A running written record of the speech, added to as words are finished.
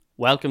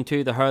Welcome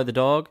to The Hair of the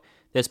Dog.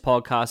 This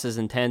podcast is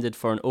intended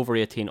for an over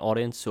 18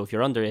 audience, so if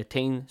you're under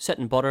 18, sit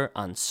in butter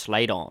and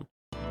slide on.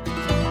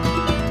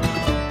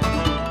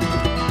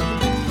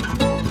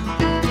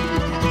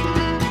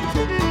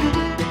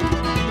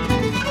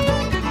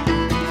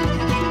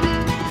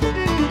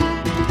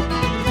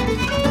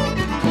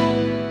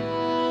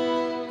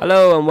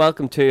 Hello and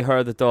welcome to Hair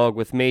of the Dog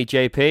with me,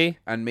 JP.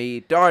 And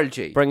me,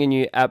 Dargy. Bringing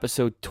you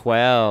episode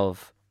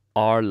 12,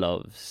 Our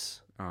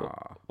Loves.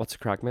 Aww. What's the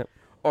crack, mate?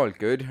 All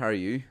good, how are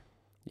you?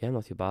 Yeah,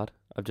 not too bad.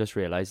 I'm just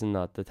realising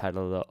that the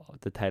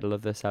title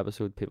of this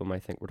episode, people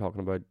might think we're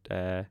talking about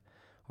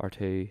our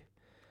two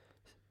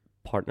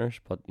partners,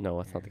 but no,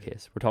 that's not the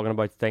case. We're talking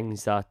about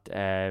things that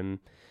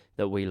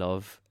we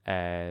love,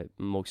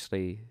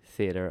 mostly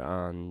theatre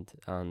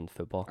and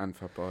football. And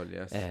football,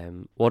 yes.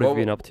 What have you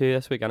been up to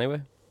this week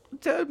anyway?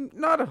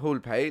 Not a whole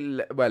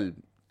pile. Well,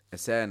 I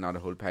say not a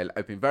whole pile.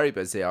 I've been very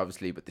busy,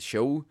 obviously, with the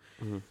show,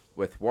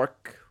 with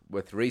work,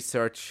 with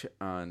research,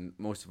 and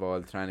most of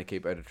all, trying to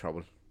keep out of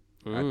trouble.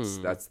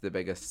 That's the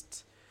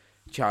biggest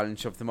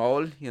challenge of them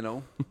all, you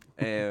know.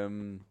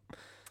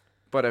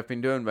 But I've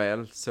been doing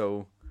well,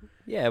 so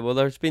yeah. Well,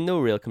 there's been no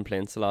real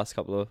complaints the last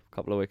couple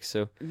of weeks,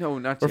 so no,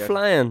 not we're yet.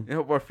 flying. Yeah,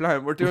 we're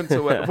flying. We're doing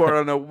so well. We're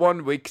on a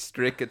 1 week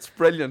streak. It's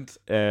brilliant.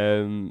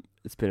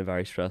 It's been a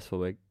very stressful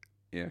week.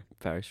 Yeah,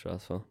 very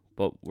stressful,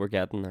 but we're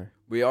getting there.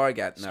 We are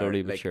getting there,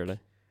 slowly but surely.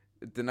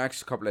 The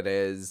next couple of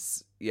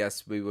days,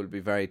 yes, we will be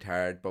very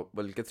tired, but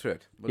we'll get through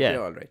it. We'll be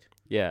all right.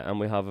 Yeah, and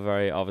we have a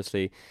very,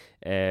 obviously,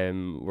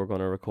 we're going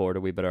to record a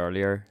wee bit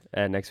earlier.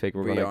 Next week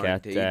we're going to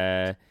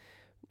get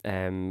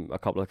a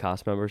couple of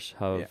cast members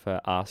have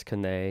asked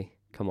can they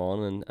come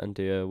on and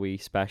do a wee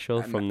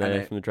special from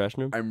the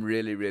dressing room. I'm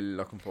really, really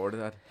looking forward to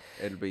that.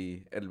 It'll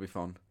be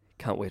fun.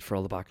 Can't wait for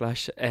all the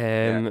backlash.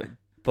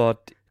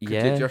 But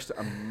Could you just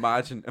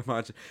imagine,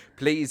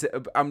 please,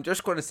 I'm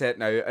just going to say it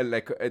now,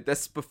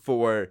 this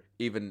before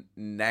even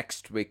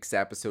next week's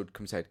episode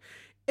comes out.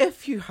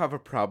 If you have a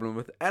problem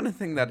with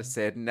anything that is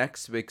said in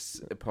next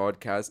week's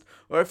podcast,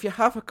 or if you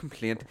have a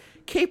complaint,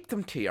 keep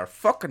them to your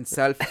fucking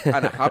self,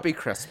 and a happy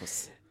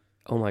Christmas.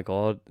 Oh my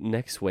God,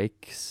 next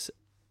week's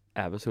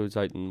episode's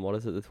out in, what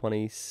is it, the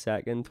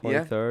 22nd,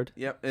 23rd?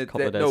 Yep. A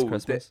couple of days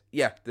Christmas.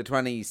 The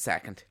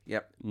 22nd.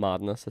 Yep.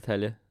 Madness, I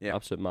tell you. Yeah.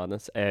 Absolute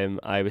madness.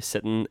 I was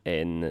sitting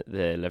in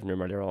the living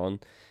room earlier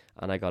on,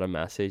 and I got a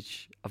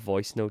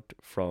voice note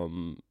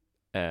from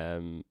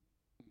a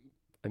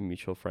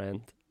mutual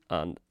friend,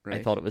 and I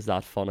thought it was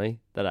that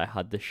funny that I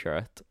had to share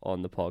it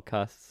on the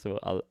podcast. So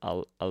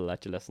I'll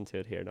let you listen to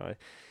it here now.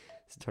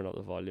 Let's turn up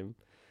the volume.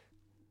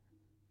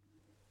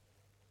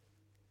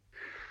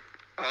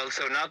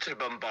 Also, not to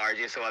bombard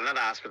you, so I'll not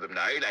ask for them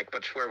now,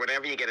 but for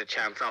whenever you get a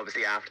chance,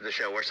 obviously after the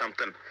show or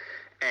something,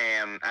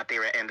 at the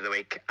end of the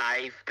week,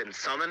 I've been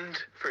summoned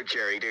for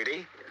jury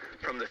duty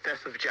from the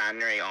 5th of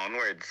January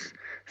onwards.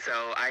 So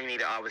I need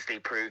to obviously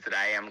prove that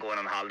I am going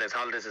on holidays.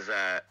 Holidays is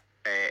a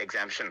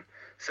exemption.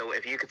 So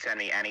if you could send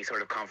me any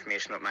sort of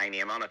confirmation with my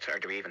name on it, or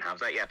do we even have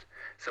that yet,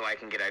 so I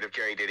can get out of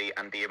jury duty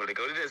and be able to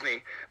go to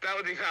Disney, that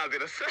would be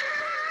fabulous.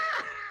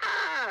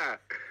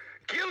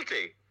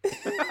 Guilty.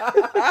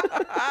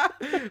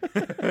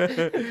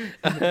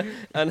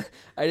 And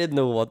I didn't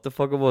know what the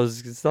fuck it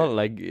was. It's not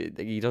like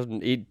he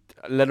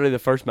literally the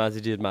first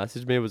message he had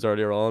messaged me was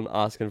earlier on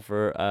asking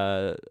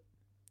for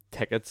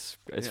tickets,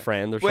 his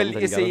friend or something.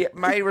 Well, you see,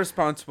 my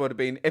response would have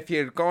been, if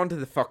you'd gone to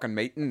the fucking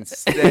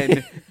meetings,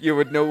 then you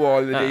would know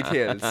all the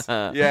details.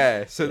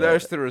 Yeah, so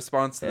there's the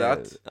response to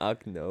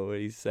that. No,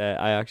 he's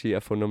I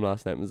phoned him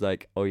last night and was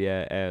like, oh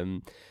yeah,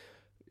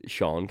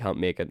 Sean can't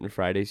make it on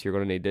Friday, so you're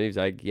going to need it. He was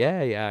like,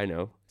 yeah, I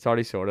know. It's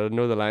already sorted. I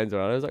know the lines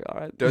are on. I was like, all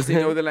right. Does he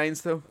know the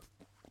lines though?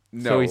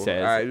 No. So he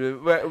says.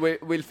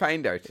 We'll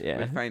find out. Yeah.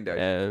 We'll find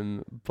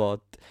out. But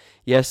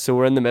yes, so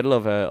we're in the middle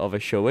of a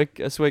show week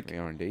this week. We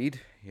are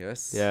indeed.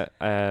 Yes. Yeah.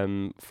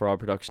 For our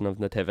production of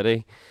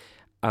Nativity,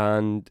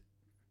 and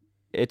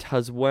it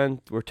has we're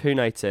 2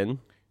 nights in.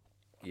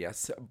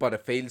 Yes, but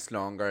it feels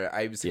longer.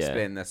 I was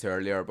explaining this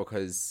earlier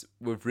because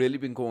we've really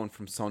been going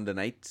from Sunday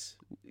night,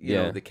 you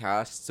know, the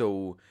cast.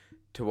 So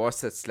to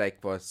us, it's like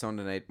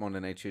Sunday night, Monday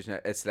night, Tuesday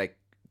night. It's like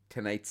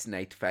tonight's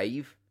night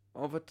 5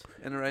 of it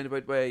in a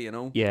roundabout way, you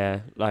know. Yeah,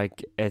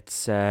 like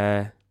it's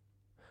for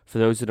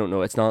those who don't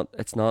know, it's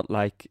not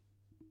like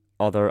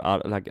other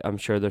like I'm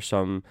sure there's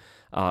some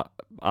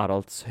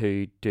adults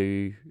who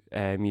do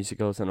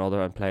musicals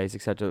and plays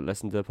etc. that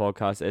listen to the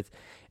podcast.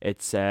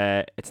 It's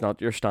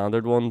not your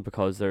standard one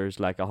because there's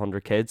like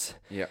 100 kids.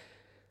 Yeah.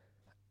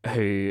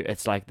 Who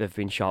it's like they've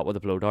been shot with a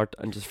blow dart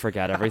and just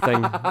forget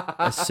everything.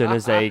 As soon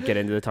as they get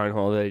into the town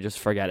hall, they just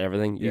forget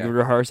everything. You could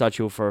rehearse that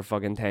show for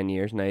fucking 10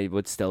 years and they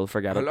would still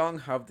forget it. How long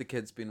have the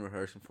kids been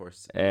rehearsing for?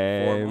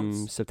 4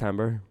 months?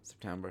 September,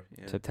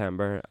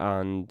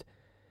 and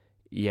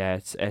yeah,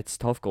 it's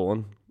tough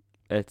going.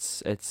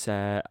 It's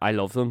I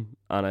love them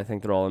and I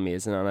think they're all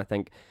amazing, and I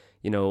think,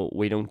 you know,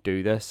 we don't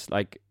do this,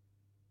 like,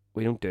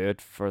 we don't do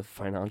it for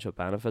financial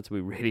benefits.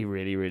 We really,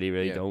 really, really,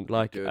 really don't.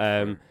 Like,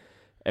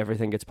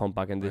 everything gets pumped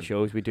back into the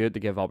shows. We do it to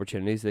give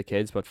opportunities to the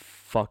kids, but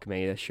fuck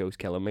me, this show's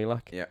killing me.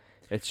 Like,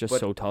 It's just But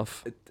so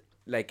tough.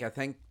 Like, I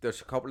think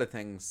there's a couple of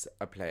things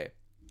at play.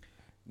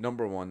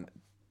 Number one,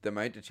 the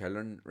amount of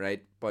children,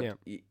 right? But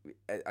Yeah.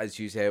 as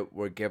you say,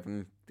 we're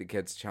giving the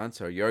kids a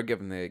chance, or you're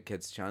giving the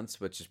kids a chance,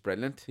 which is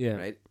brilliant, Yeah.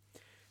 right?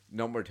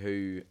 Number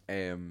two,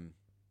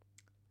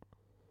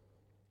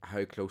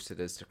 how close it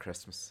is to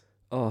Christmas.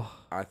 Oh,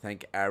 I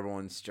think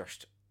everyone's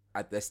just,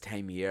 at this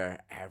time of year,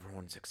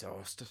 everyone's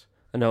exhausted.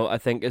 I know. I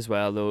think as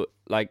well though,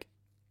 like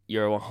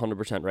you're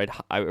 100% right.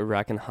 I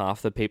reckon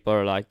half the people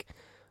are like,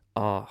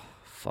 oh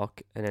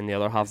fuck, and then the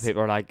other half of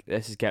people are like,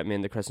 this is getting me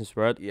in the Christmas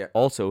spirit. Yeah.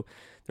 Also,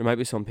 there might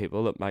be some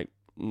people that might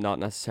not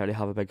necessarily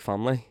have a big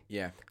family,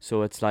 Yeah.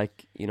 so it's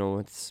like, you know,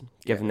 it's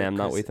giving them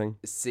that wee because thing.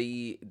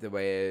 See the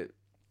way,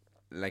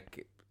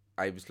 like,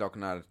 I was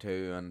looking at it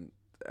too, and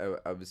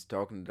I was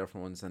talking to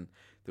different ones, and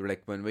they were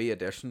like, when we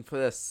auditioned for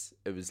this,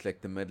 it was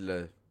like the middle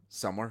of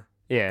summer,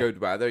 Yeah. good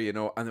weather, you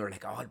know, and they were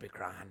like, oh, it'll be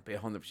grand, be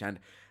 100%.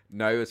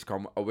 Now it's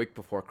come a week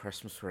before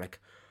Christmas, we're like,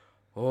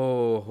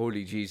 oh,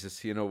 holy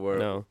Jesus, you know, we're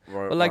No.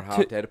 we're, Well, like, we're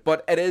half dead.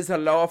 But it is a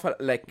lot of,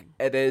 like,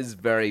 it is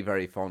very,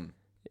 very fun.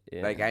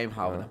 Yeah. Like, I'm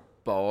having a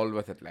ball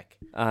with it, like.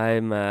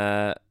 I'm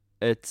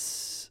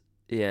it's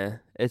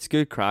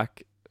good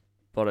crack,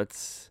 but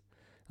it's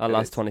that It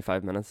last is.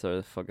 25 minutes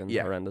are fucking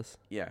Yeah. horrendous.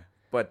 Yeah,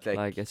 but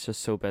Like it's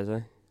just so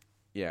busy.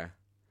 yeah,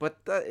 but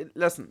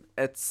listen,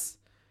 it's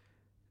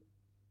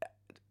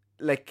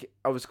like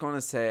I was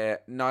gonna say,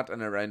 not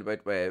in a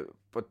roundabout way,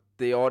 but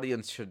the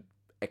audience should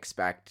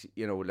expect,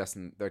 you know,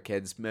 listen, their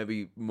kids,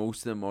 maybe most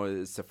of them, or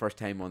it's the first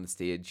time on the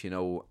stage, you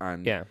know,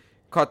 and Yeah.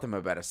 cut them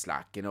a bit of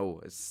slack, you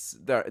know.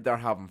 They're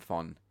having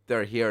fun.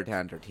 They're here to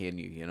entertain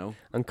you, you know.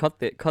 And cut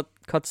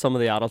some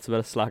of the adults a bit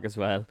of slack as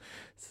well.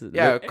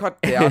 Yeah,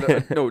 cut the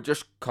adults. No,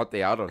 just cut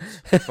the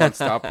adults. Full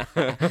stop.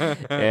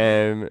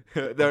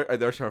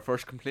 There's our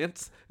first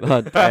complaints.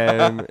 But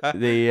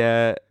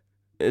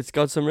it's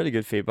got some really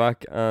good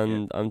feedback,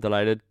 and I'm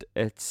delighted.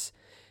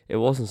 It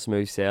wasn't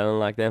smooth sailing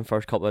like them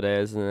first couple of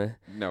days, and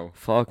No.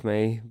 fuck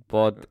me,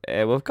 but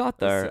we've got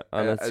there,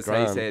 and it's As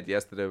grand. I said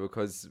yesterday,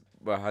 because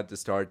we had to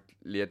start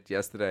late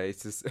yesterday,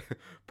 it's just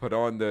put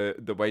on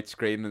the white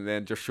screen and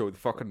then just show the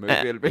fucking movie.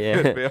 It'll be, Yeah.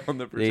 it'll be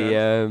 100%.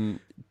 The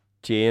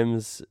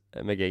James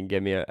McGinn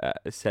gave me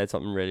said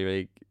something really,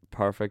 really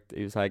perfect.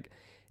 He was like,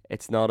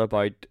 it's not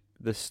about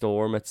the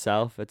storm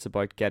itself, it's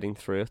about getting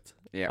through it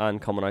Yeah. and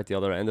coming out the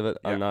other end of it.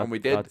 Yeah, And, that, and we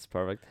did. that's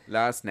perfect.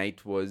 Last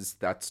night was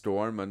that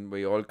storm, and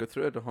we all go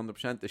through it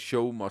 100%. The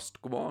show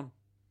must go on.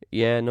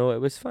 Yeah, no, it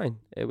was fine.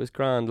 It was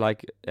grand.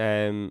 Like,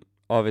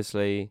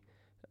 obviously,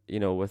 you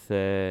know, with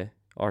the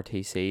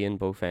RTC in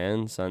both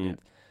ends, and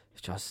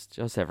just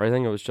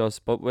everything. It was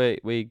just, but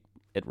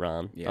it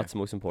ran. Yeah. That's the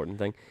most important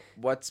thing.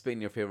 What's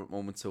been your favourite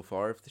moment so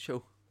far of the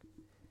show?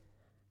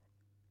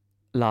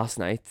 Last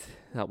night,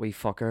 that wee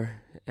fucker,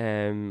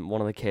 one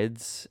of the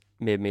kids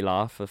made me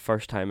laugh the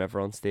first time ever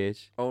on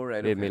stage. Oh,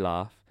 right. Made me okay.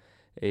 laugh.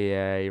 He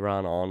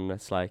ran on.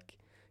 It's like,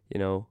 you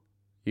know,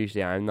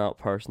 usually I'm that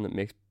person that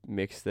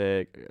makes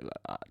the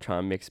try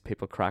and makes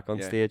people crack on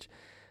Yeah. stage,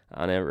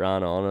 and it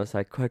ran on. It's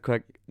like, quick,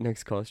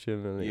 next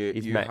costume. And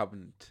You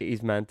haven't.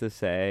 he's meant to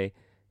say,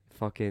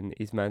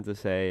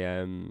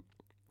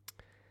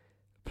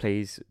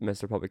 please,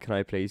 Mr. Puppy, can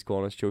I please go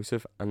on as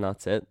Joseph? And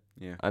that's it.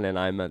 Yeah. And then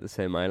I meant to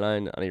say my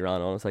line, and he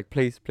ran on. It's like,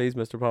 please,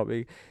 Mr.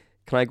 Puppy,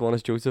 can I go on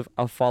as Joseph?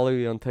 I'll follow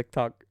you on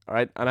TikTok. All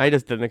right. And I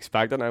just didn't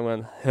expect it. And I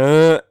went,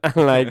 huh? And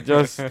like,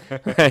 just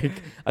like,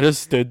 I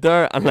just stood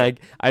there, and like,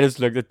 I just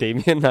looked at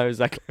Damien, and I was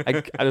like,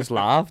 I just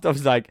laughed. I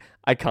was like,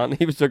 I can't.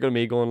 He was looking at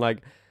me going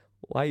like,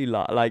 why you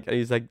laugh? Like, and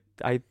he's like,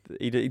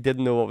 he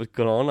didn't know what was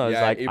going on. I was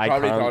like, he I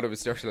probably can't. thought it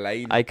was just a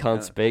line. I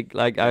can't Yeah. speak.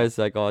 Like, Yeah. I was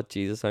like, oh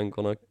Jesus, I'm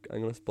gonna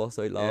bust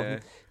out laughing.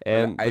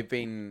 Well, But I've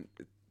been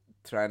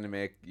trying to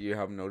make, you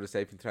haven't noticed,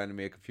 I've been trying to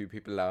make a few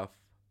people laugh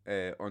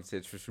on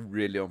stage, which was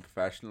really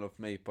unprofessional of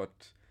me, but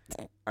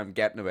I'm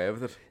getting away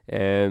with it.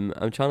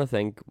 I'm trying to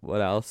think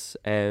what else.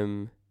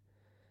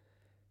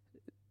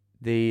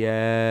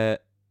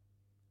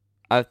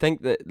 I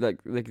think that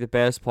like the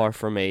best part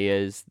for me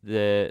is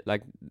the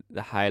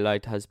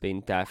highlight has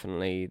been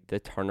definitely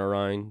the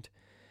turnaround,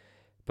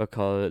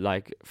 because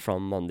like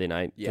from Monday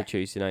night Yeah. to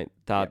Tuesday night,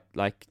 that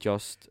like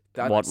just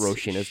what That's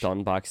Roisin has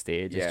done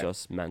backstage yeah. is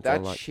just mental.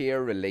 That Like,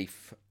 sheer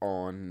relief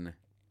on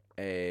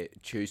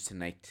Tuesday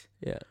night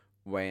yeah,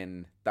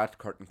 when that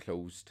curtain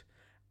closed,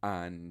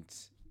 and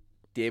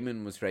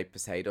Damon was right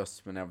beside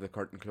us whenever the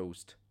curtain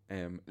closed.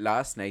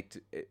 Last night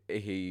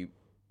he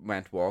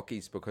went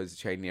walkies because the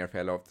child near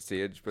fell off the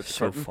stage. But the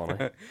So curtain-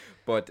 funny.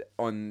 But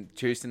on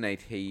Tuesday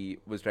night he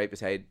was right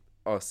beside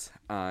us,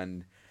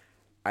 and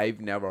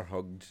I've never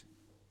hugged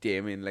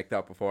Damien like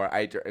that before.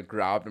 I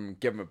grabbed him,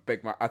 give him a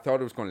big. I thought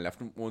I was going to lift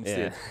him at one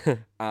yeah. stage,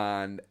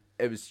 and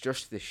it was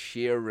just the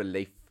sheer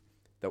relief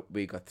that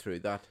we got through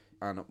that,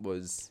 and it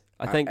was.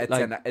 I think, it's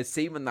like-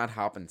 see when that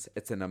happens,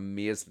 it's an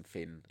amazing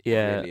feeling.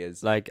 Yeah, It really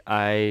is. like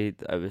it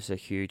was a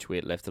huge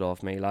weight lifted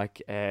off me.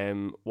 Like,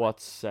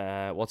 what's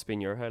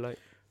been your highlight?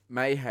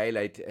 My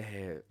highlight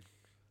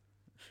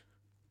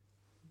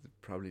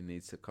probably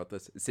needs to cut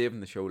this.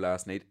 Saving the show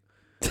last night.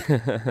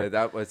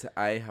 That was.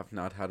 I have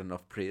not had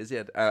enough praise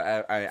yet.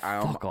 I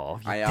am. Fuck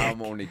off, you I am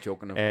dick. only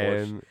joking, of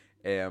course.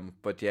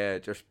 But yeah,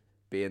 just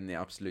being the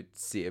absolute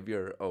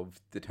saviour of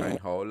the town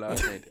hall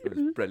last night. It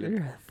was brilliant.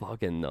 You're a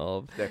fucking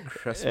knob. The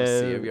Christmas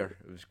saviour.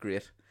 It was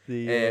great.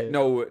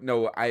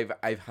 No.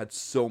 I've had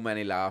so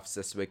many laughs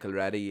this week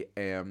already.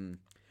 And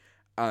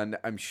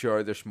I'm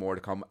sure there's more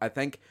to come. I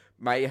think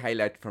my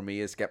highlight for me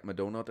is getting my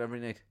donut every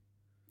night.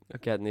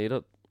 Getting ate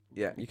it.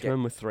 Yeah, You came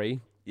in with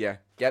 3. yeah,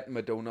 getting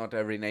my donut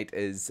every night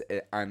is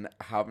and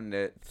having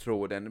to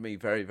throw it into me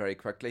very, very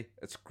quickly.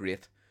 It's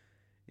great.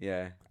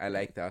 Yeah, I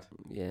like that.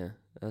 Yeah,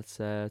 that's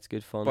it's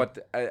good fun.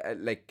 But I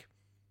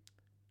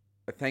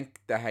think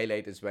the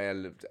highlight as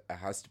well, it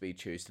has to be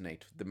Tuesday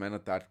night, the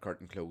minute that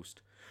curtain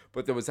closed.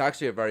 But there was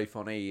actually a very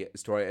funny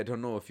story. I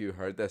don't know if you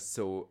heard this.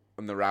 So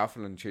on the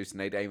raffle on Tuesday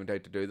night, I went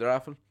out to do the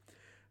raffle,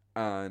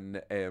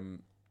 and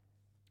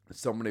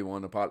somebody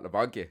won a bottle of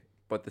vodka,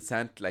 but they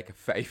sent like a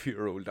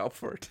 5-year-old up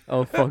for it.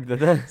 Oh fuck, did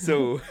they?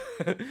 So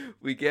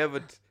we gave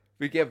it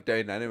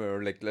down anyway.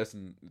 We're like,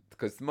 listen,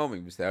 because the mummy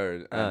was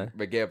there, and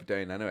we gave it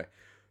down anyway.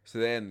 So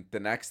then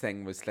the next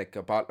thing was like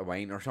a bottle of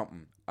wine or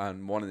something,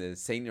 and one of the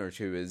seniors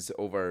who is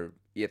over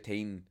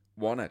 18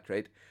 won it,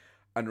 right?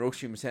 And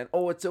Roisin was saying,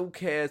 "Oh, it's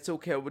okay,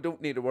 we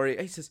don't need to worry."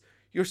 I says,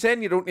 "You're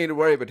saying you don't need to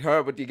worry about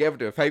her, but you gave it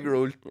to a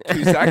 5-year-old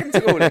 2 seconds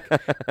ago." Like,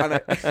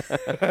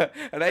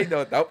 and I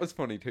thought that was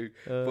funny too.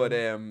 But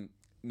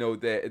no,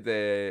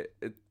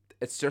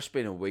 it's just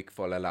been a week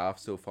full of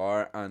laughs so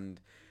far,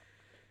 and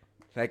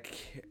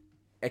like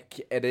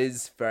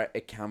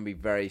it can be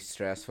very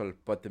stressful.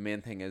 But the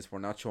main thing is we're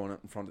not showing it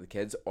in front of the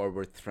kids, or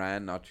we're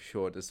trying not to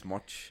show it as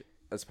much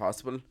as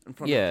possible in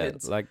front of the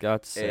kids. Yeah, like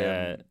that's.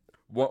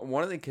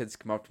 One of the kids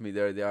come up to me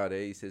there the other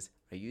day. He says,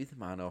 "Are you the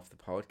man off the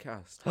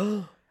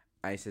podcast?"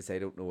 I says, "I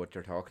don't know what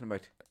you're talking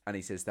about." And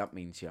he says, "That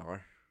means you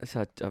are."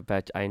 I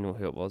bet I know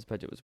who it was.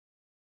 Bet it was.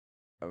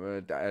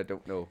 I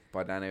don't know,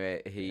 but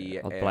anyway,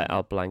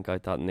 I'll blank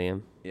out that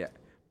name. Yeah,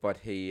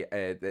 but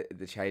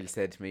the child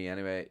said to me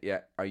anyway, "Yeah,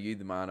 are you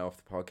the man off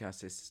the podcast?" I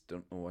says,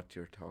 "Don't know what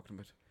you're talking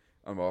about,"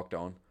 and walked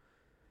on.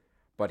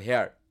 But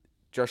here,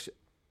 just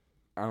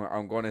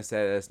I'm going to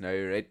say this now,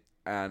 right?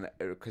 And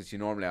because you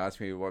normally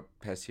ask me what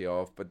pisses you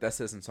off, but this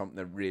isn't something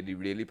that really,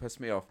 really pissed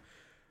me off.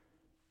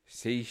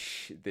 See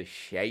the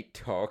shite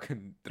talk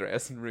in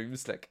dressing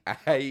rooms. Like,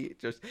 I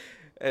just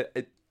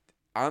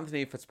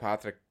Anthony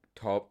Fitzpatrick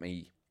taught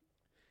me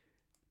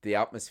the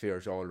atmosphere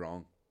is all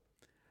wrong,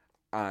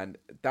 and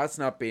that's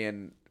not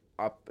being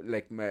up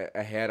like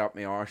a head up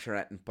my arse or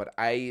anything. But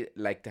I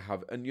like to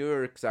have, and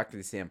you're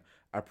exactly the same,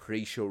 a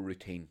pre-show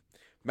routine.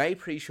 My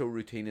pre-show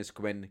routine is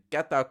go in,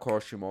 get that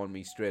costume on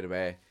me straight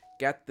away,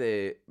 get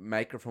the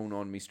microphone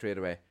on me straight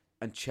away,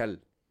 and chill,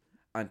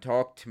 and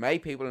talk to my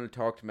people and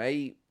talk to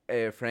my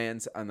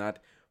friends and that,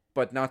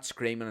 but not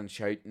screaming and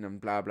shouting and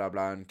blah blah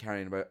blah and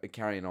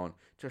carrying on.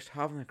 Just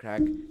having a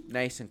crack,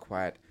 nice and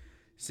quiet.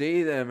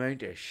 See the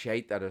amount of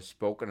shite that is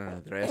spoken in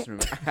a dressing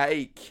room.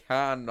 I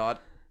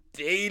cannot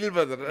deal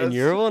with it. In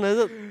your one, is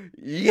it?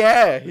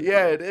 Yeah,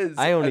 it is.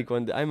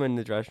 I'm in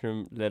the dressing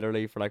room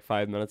literally for like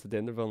 5 minutes at the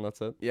interval, and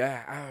that's it.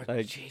 Yeah,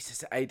 like,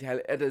 Jesus, I tell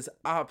you, it is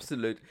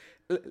absolute.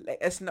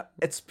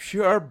 It's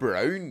pure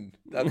brown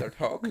that they're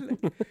talking.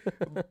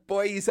 Like,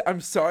 boys,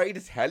 I'm sorry to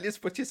tell you,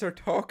 but you are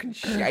talking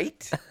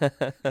shite.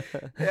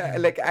 Yeah,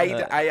 like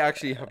I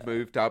actually have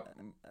moved up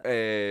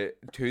to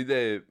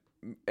the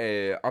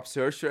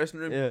upstairs dressing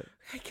room. Yeah.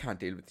 I can't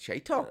deal with the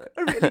shite talk.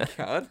 I really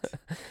can't.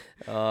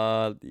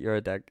 You're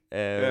a dick.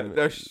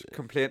 There's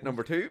complaint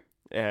number 2.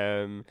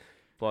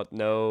 But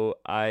no,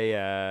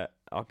 I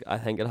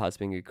think it has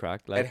been good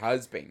crack. Like, it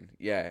has been,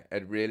 yeah,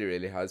 it really,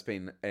 really has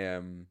been.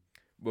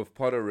 We've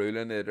put a rule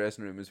in the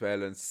dressing room as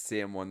well, and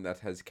same one that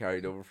has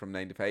carried over from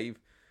 9 to 5.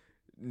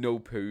 No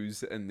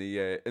poos in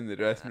the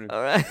dressing room.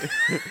 All right.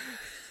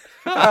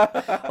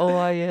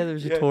 Yeah,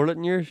 there's a toilet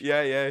in yours.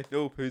 Yeah,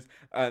 no poos.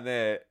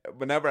 And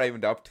whenever I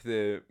went up to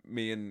the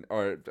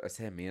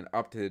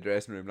up to the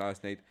dressing room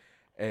last night,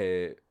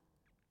 I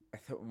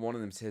thought one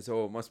of them says,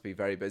 "Oh, it must be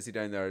very busy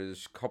down there.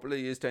 There's a couple of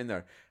yous down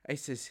there." I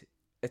says,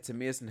 "It's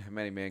amazing how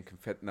many men can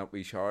fit in that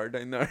wee shower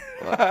down there."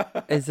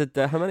 Is it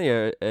how many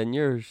are in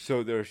yours?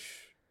 So there's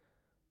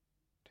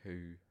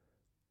 2,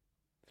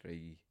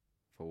 3,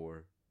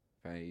 4,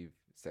 5,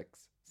 6,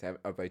 7,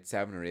 about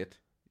 7 or 8.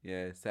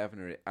 Yeah,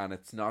 7 or 8, and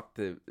it's not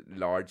the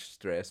large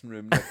dressing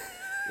room. Like,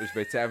 there's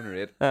about 7 or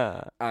 8,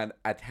 and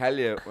I tell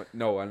you,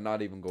 no, I'll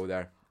not even go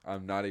there.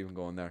 I'm not even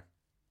going there.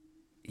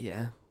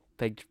 Yeah,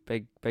 big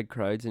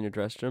crowds in your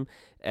dressing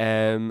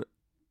room.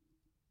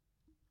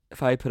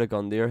 If I put a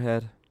gun to your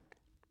head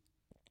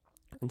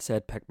and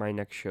said pick my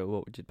next show,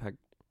 what would you pick?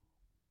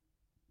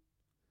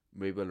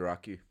 We Will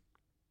Rock You.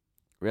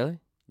 Really?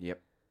 Yep.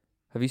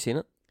 Have you seen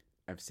it?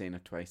 I've seen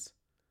it twice.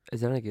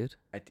 Is it any good?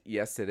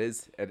 Yes, it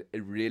is. It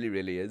really,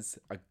 really is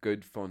a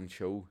good, fun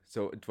show.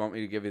 So, do you want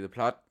me to give you the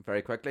plot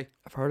very quickly?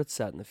 I've heard it's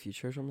set in the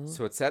future or something.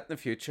 So, it's set in the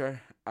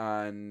future,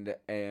 and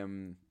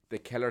the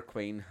Killer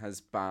Queen has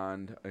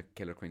banned...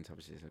 Killer Queen's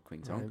obviously a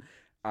Queen song.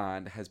 Right.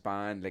 And has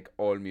banned, like,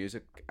 all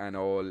music and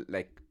all,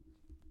 like,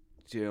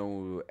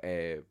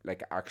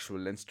 like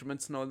actual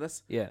instruments and all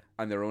this, Yeah.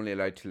 and they're only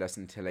allowed to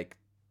listen to like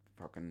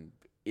fucking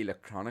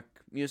electronic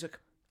music.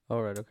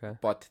 All right. Okay.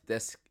 But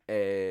this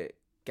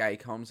guy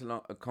comes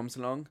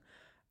along,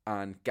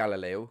 and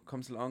Galileo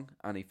comes along,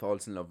 and he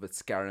falls in love with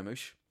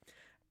Scaramouche,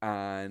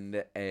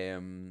 and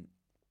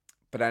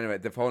but anyway,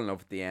 they fall in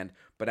love at the end.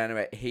 But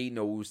anyway, he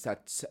knows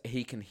that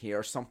he can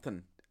hear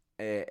something.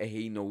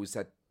 He knows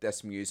that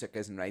this music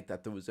isn't right.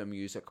 That there was a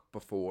music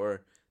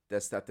before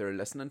this that they're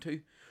listening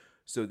to.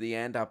 So they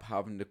end up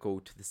having to go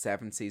to the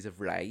Seven Seas of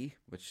Rhye,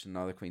 which is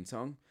another Queen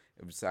song.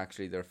 It was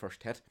actually their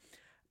first hit.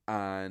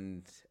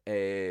 And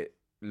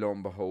lo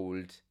and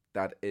behold,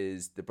 that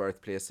is the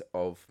birthplace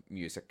of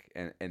music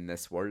in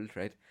this world,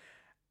 right?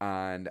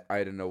 And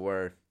out of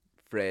nowhere,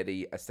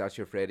 a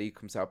statue of Freddy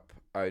comes up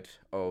out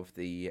of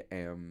the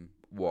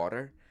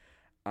water.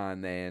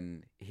 And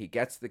then he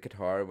gets the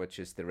guitar, which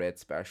is the Red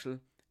Special.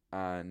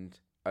 And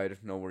out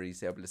of nowhere,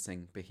 he's able to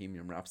sing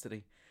Bohemian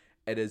Rhapsody.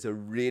 It is a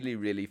really,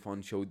 really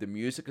fun show. The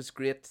music is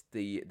great.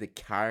 The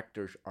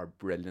characters are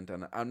brilliant.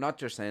 And I'm not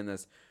just saying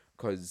this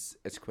because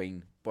it's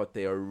Queen, but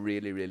they are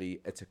really,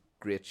 really, it's a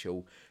great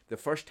show. The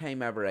first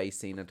time ever I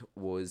seen it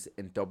was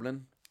in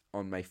Dublin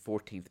on my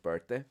 14th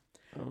birthday.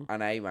 Oh.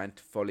 And I went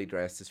fully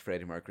dressed as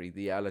Freddie Mercury,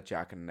 the yellow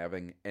jacket and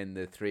everything, in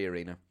the 3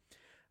 Arena.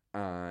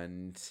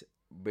 And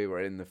we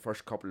were in the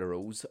first couple of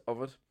rows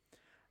of it.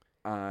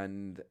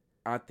 And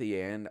at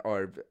the end,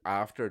 or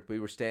after it, we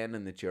were staying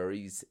in the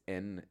Jury's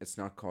Inn. It's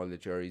not called the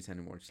Jury's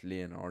anymore, it's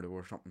Leonardo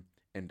or something,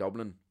 in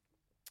Dublin,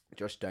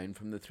 just down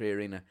from the 3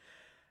 Arena.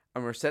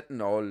 And we're sitting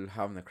all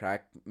having a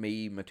crack,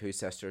 me, my 2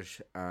 sisters,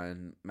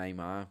 and my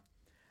ma.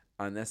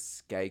 And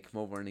this guy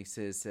came over and he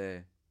says,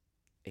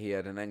 he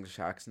had an English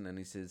accent, and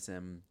he says,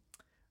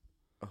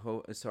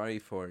 oh, sorry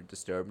for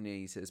disturbing you,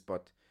 he says,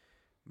 but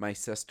my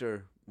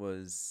sister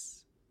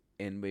was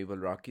in We Will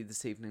Rock You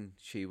this evening.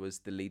 She was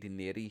the leading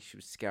lady. She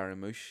was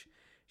Scaramouche.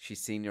 She's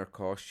seen your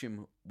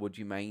costume. Would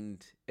you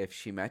mind if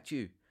she met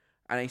you?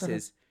 And I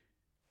says,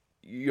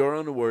 you're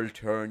on a world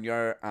tour and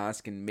you're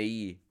asking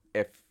me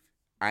if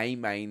I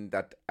mind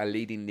that a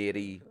leading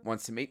lady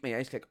wants to meet me. I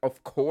was like,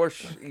 of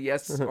course,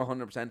 yes,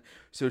 100%.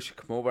 So she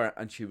came over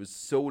and she was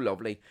so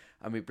lovely.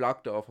 And we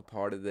blocked off a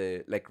part of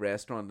the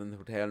restaurant in the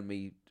hotel, and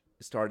we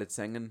started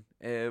singing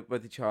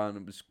with each other, and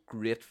it was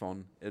great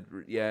fun.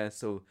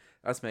 So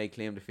that's my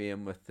claim to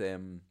fame with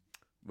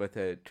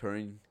a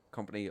touring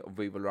company of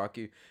We Will Rock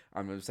You.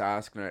 And I was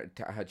asking her,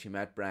 had she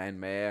met Brian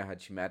May,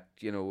 had she met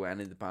any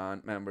of the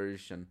band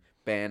members, and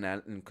Ben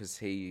Elton, because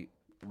he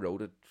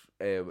wrote it.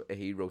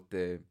 He wrote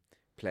the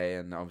play,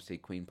 and obviously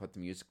Queen put the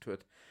music to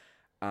it.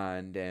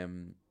 And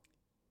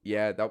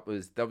that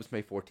was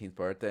my 14th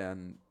birthday,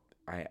 and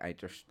I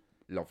just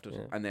loved it.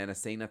 Yeah. And then I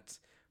seen it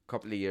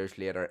couple of years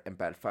later in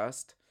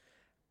Belfast,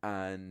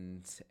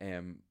 and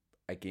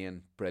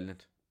again,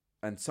 brilliant.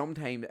 And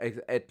sometime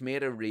it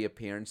made a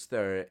reappearance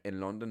there in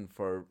London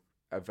for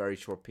a very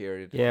short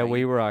period. Yeah,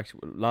 we were actually,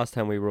 last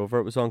time we were over,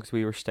 it was on because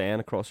we were staying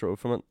across the road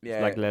from it.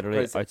 Yeah, like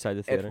literally outside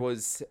the theatre.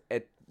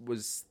 It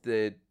was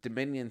the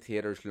Dominion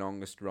Theatre's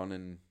longest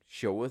running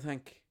show, I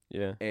think.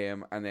 Yeah.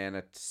 And then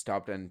it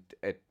stopped, and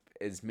it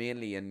is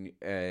mainly in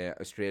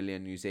Australia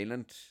and New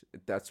Zealand.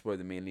 That's where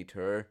they mainly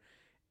tour.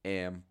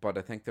 But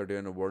I think they're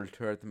doing a world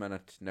tour at the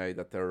minute now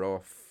that they're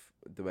off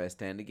the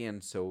West End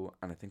again. So,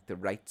 and I think the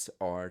rights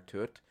are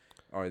to it,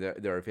 or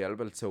they're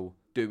available. So,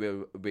 we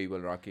will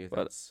rock you.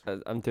 But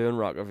I'm doing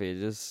Rock of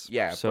Ages.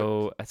 Yeah.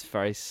 So it's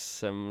very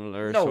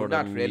similar. No, sort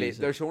not of really.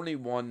 music. There's only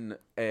one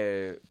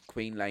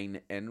Queen line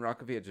in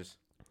Rock of Ages.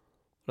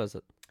 What is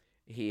it?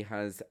 He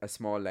has a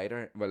small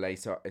lighter. Well, I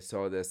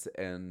saw this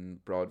in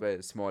Broadway,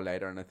 a small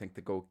lighter, and I think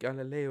they go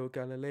Galileo,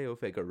 Galileo,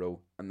 Figaro,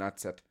 and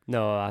that's it.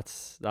 No,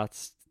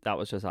 that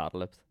was just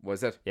ad-libbed.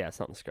 Was it? Yeah, it's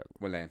not in the script.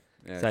 Well then,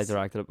 So I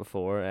directed it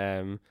before.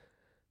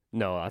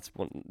 No, that's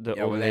one.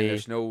 Well then,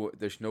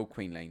 there's no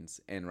Queen lines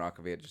in Rock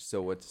of Ages,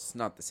 so it's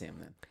not the same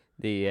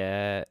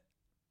then.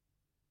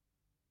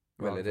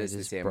 Well, it is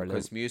the same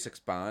because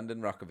music's banned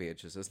in Rock of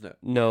Ages, isn't it?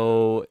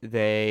 No,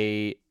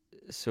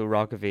 so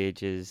Rock of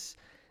Ages,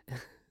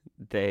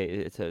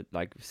 it's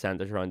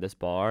centers around this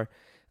bar,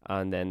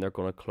 and then they're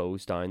gonna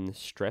close down the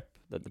strip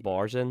that the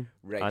bar's in,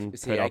 right? and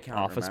put up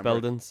office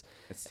buildings.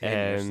 It's 10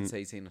 years since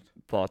I seen it.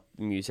 But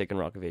music in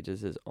Rock of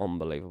Ages is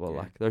unbelievable.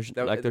 Yeah.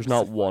 There's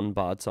not one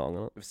bad song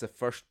in it. It was the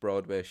first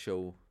Broadway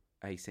show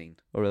I seen.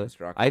 Oh really?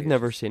 I've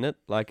never seen it.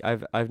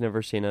 I've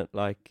never seen it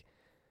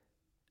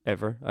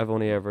ever. I've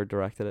only ever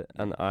directed it,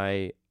 and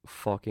I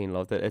fucking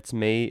loved it. It's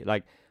me,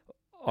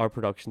 our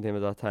production team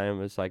at that time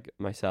was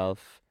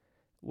myself,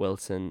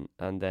 Wilson,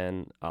 and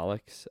then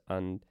Alex,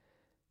 and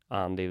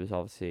Andy was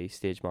obviously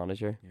stage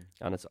manager. Yeah.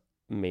 And it's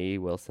me,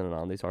 Wilson, and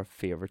Andy's our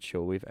favourite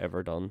show we've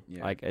ever done.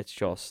 Yeah. It's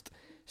just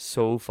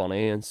so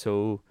funny, and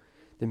so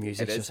the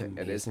music's just amazing.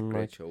 It is a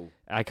great show.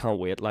 I can't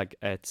wait.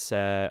 It's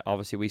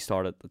obviously we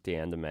started at the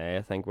end of May.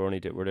 I think we're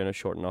doing a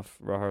short enough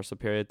rehearsal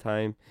period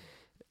time.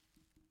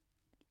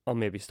 I'll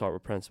maybe start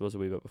with principals a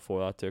wee bit before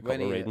that, do a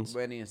couple of readings.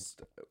 When is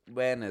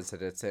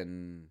it? It's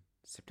in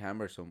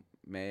September, so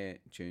May,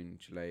 June,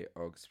 July,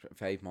 August,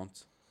 5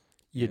 months.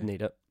 You'd Yeah.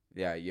 need it.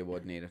 Yeah, you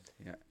would need it.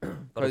 Yeah,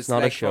 But it's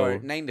not a show.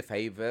 For 9 to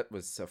 5, it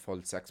was a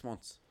full 6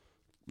 months.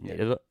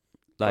 Needed it.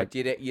 Like, But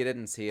you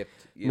didn't see it.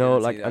 You no,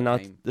 didn't like, see and that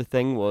that's time. the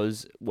thing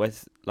was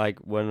with, like,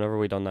 whenever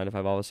we done 9 to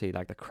 5, obviously,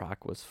 like, the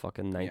crack was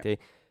fucking 90.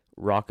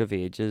 Rock of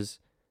Ages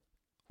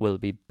will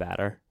be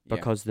better Yeah.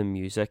 because the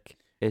music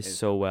is Is-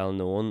 so well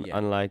known. yeah.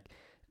 And, like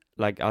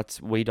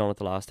that's, we done it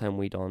the last time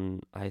we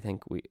done, I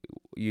think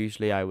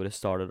usually I would have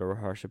started a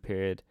rehearsal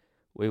period.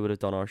 We would have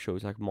done our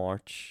shows like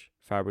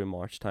February,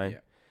 March time. Yeah.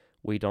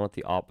 We done it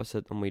the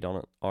opposite, and we done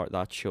it, or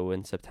that show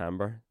in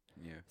September.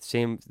 Yeah.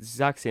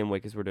 Exact same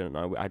week as we're doing it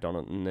now. I done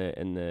it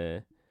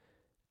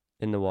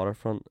in the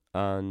waterfront,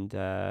 and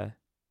yeah,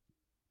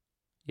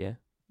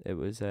 it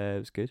was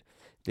good.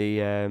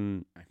 The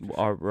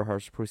our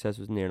rehearsal process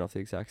was near enough the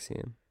exact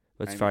same,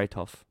 but it's I'm- very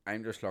tough.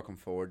 I'm just looking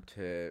forward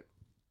to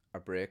a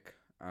break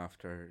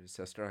after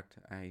Sister Act.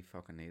 I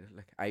fucking need it.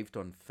 Like, I've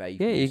done 5.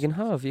 Yeah, you can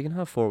musicals.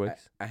 have 4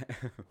 weeks.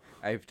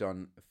 I've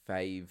done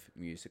 5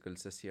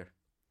 musicals this year.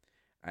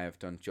 I have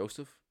done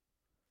Joseph,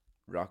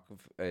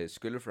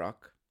 School of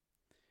Rock,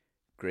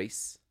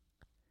 Grease,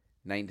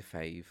 9 to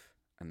 5,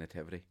 and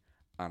Nativity,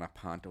 and a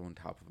panto on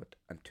top of it,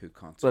 and 2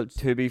 concerts. Well,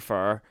 to be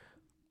fair,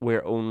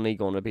 we're only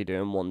going to be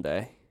doing one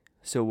day,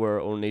 so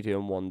we're only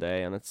doing one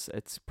day, and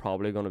it's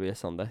probably going to be a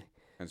Sunday.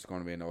 It's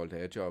going to be an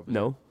all-day job. is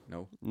No,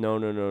 it? No.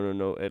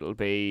 no. It'll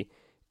be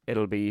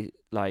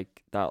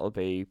like, that'll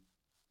be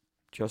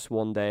just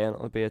one day, and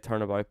it'll be a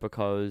turnabout,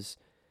 because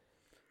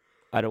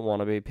I don't want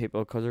to be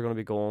people, because they're going to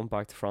be going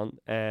back to front.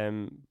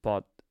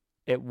 But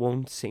it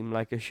won't seem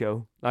like a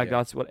show. Like, Yeah.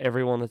 that's what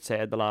everyone had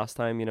said the last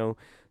time,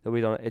 that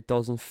we done it. It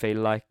doesn't feel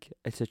like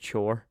it's a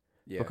chore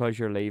Yeah. because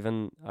you're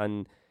leaving,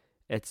 and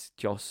it's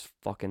just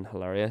fucking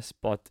hilarious.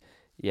 But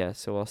yeah,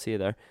 so I'll see you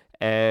there.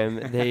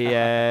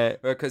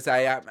 Because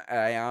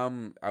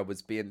I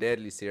was being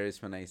deadly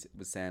serious when I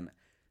was saying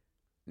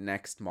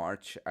next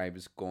March I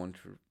was going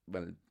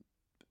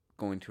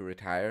to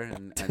retire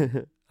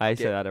and I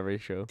say Yeah. that every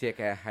show. take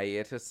a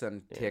hiatus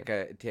and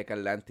Yeah. take a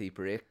lengthy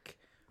break.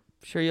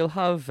 Sure, you'll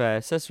have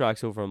Sister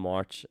Acts over in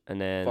March, and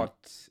then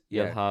But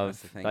you'll yeah,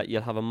 that's the have thing.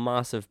 you'll have a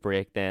massive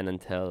break then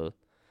until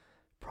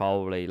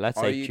probably, let's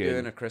Are say, you June.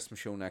 doing a Christmas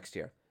show next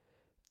year?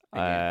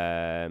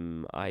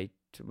 Again?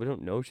 We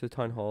don't know to the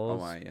town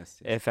halls. Oh, aye,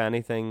 yes. If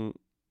anything,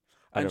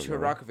 I I'm don't sure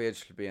know. Rock of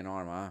Age will be in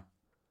Armagh.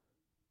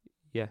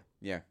 Yeah.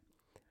 Yeah.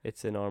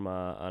 It's in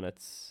Armagh, and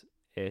it's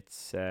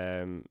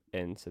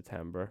in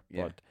September.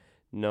 Yeah. But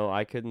no,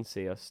 I couldn't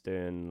see us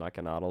doing like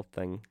an adult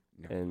thing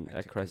No,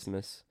 at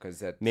Christmas.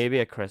 Because it Maybe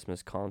a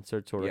Christmas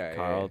concert or Yeah, a yeah,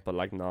 carol, yeah. but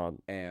like not.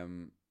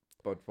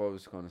 But what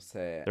was I going to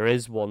say? There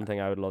is one thing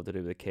I would love to do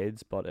with the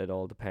kids, but it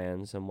all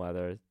depends on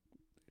whether it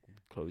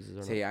closes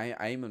or See, not.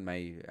 I'm in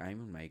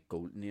my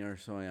golden year,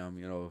 so I am,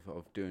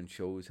 of doing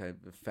shows. I have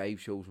 5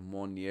 shows in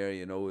 1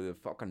 year. The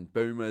fucking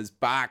boom is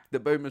back. The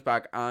boom is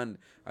back, and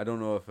I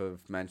don't know if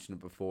I've mentioned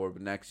it before,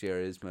 but next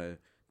year is my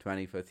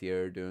 25th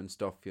year doing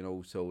stuff.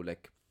 So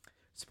like,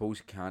 suppose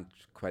you can't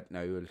quit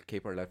now. We'll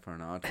keep her lit for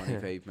an hour,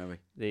 25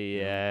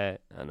 maybe. I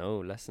know.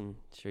 Listen,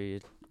 sure,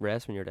 you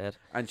rest when you're dead.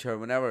 And sure,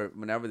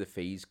 whenever the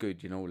fee's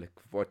good, like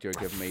what you're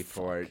giving me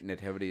for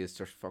Nativity is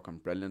just fucking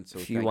brilliant. So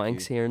A few thank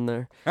wanks you. here and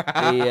there.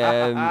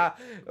 The,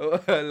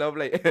 Oh,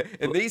 lovely.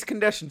 In these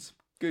conditions,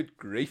 good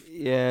grief.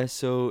 Yeah,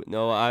 so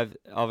no, I've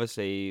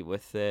obviously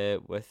with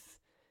the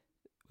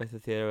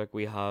theatre, like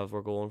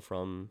we're going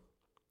from,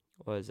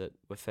 what is it?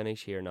 We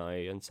finish here now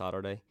on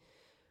Saturday,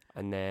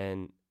 and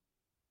then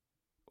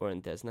we're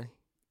in Disney.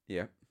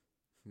 Yeah,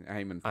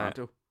 I'm in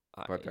Fanto.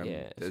 But,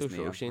 yeah, Disney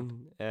Social after.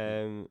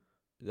 Ocean.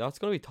 That's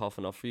gonna be tough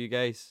enough for you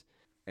guys.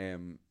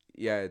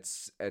 Yeah,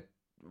 it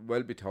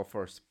will be tough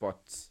for us,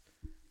 but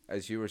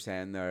as you were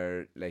saying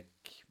there, like,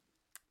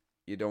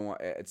 you don't want,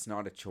 it's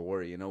not a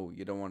chore, you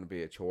don't want to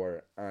be a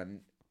chore.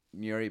 And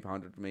Nuri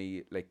pointed to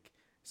me, like,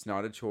 it's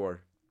not a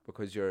chore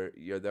because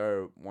you're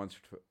there once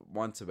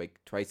a week,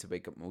 twice a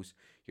week at most.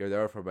 You're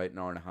there for about an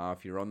hour and a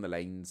half. You run the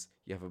lines,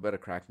 you have a bit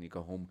of crack, and you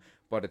go home.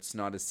 But it's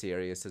not as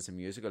serious as a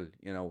musical.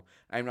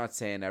 I'm not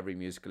saying every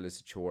musical is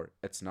a chore.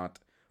 It's not.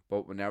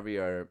 But whenever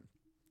you're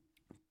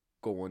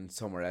going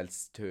somewhere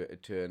else to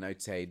an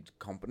outside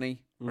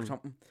company or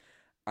something,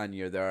 and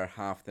you're there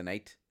half the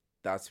night,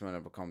 that's when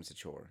it becomes a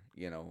chore,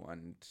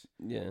 and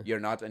Yeah. you're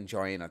not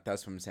enjoying it.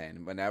 That's what I'm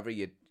saying. Whenever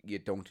you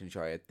don't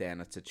enjoy it, then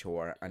it's a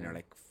chore, and you're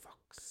like,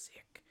 fuck's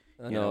sake.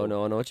 I know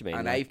what you mean.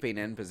 And like, I've been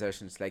in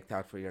positions like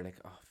that where you're like,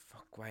 oh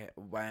fuck,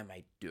 why am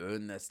I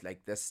doing this?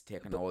 Like, this is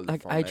taking all the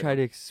like fun I out try of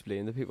to it.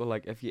 explain to people,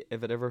 like, if it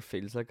ever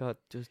feels like that,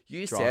 just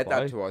You drop said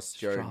that out. to us Just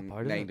drop during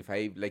out of 9 it. to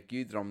 5. Like,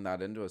 you drummed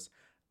that into us.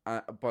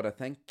 But I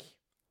think,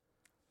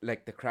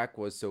 like, the crack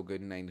was so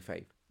good in 9 to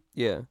 5.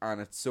 Yeah. And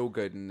it's so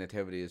good in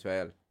Nativity as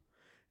well.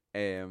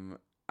 And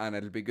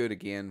it'll be good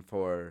again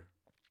for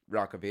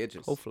Rock of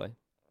Ages. Hopefully,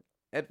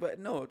 It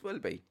will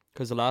be.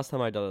 because the last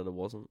time I did it, it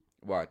wasn't.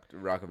 What,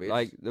 Rock of Ages?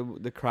 Like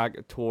the crack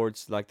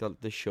towards like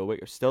the show.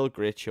 It's still a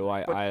great show.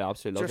 I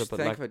absolutely loved just it. But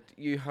think like, of it.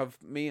 You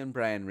have me and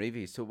Brian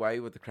Reevy, so why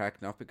would the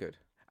crack not be good?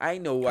 I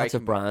know that's I a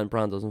can. brand.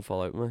 Brand doesn't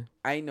fall out with me.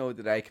 I know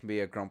that I can be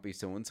a grumpy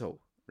so and so,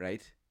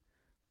 right?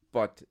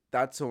 But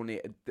that's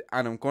only,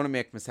 and I'm going to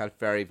make myself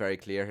very, very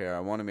clear here. I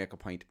want to make a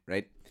point,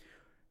 right?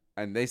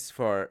 And this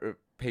for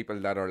people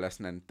that are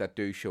listening that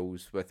do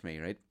shows with me,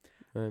 right?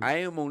 I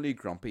am only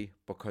grumpy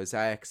because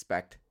I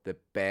expect the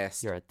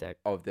best You're a dick.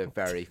 of the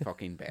very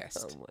fucking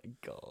best. Oh my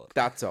god.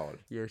 That's all.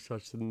 You're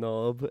such a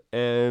knob.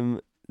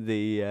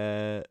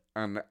 The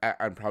And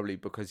probably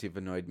because you've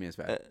annoyed me as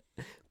well.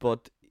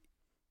 but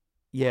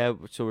yeah,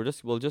 so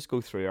we'll just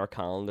go through our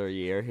calendar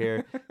year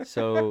here.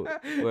 So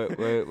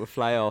we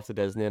fly off to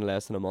Disney in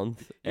less than a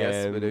month.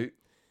 Yes, we do.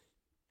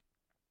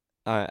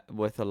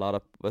 With a lot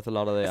of the It's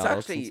adults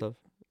actually, and stuff.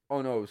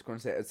 Oh no, I was going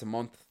to say it's a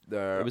month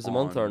there. It was a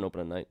month or an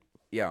opening night.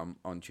 Yeah,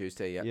 on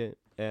Tuesday. Yeah.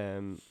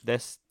 Yeah.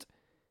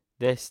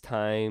 This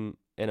time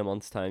in a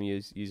month's time,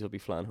 you'll be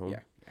flying home.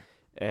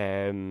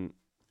 Yeah.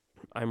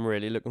 I'm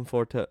really looking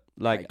forward to it.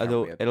 Like, can't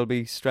although wait. it'll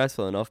be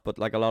stressful enough, but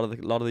like a lot of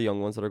the young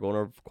ones that are going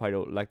are quite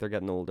old, like they're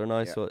getting older now,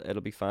 Yeah. so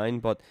it'll be fine.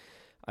 But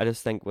I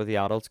just think with the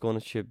adults going,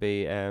 it should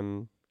be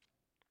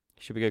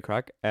good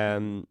crack.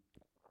 And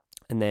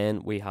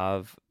then we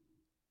have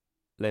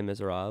Les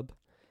Miserables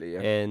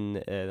Yeah.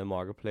 in the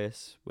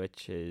marketplace,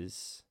 which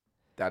is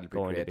That'll be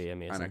going great. to be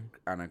amazing.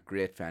 And a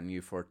great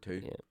venue for it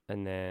too. Yeah,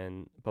 and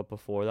then but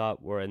before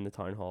that, we're in the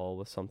town hall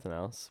with something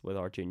else with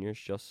our juniors,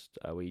 just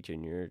a wee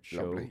junior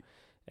show. Lovely.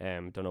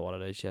 Don't know what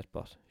it is yet,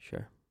 but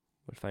sure,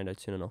 we'll find out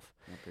soon enough.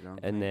 Won't be long,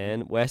 And thank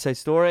then West Side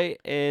Story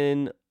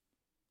in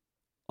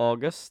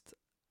August,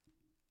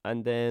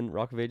 and then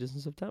Rock of Ages in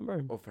September,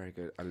 you. Oh, very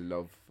good. I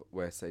love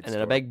West Side and Story.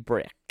 then a big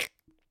break.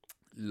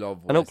 Love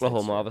And West Side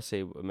Oklahoma, Story.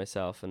 obviously, with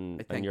myself I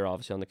and think- you're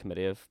obviously on the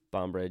committee of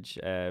Banbridge.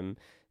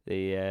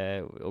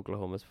 The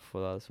Oklahoma's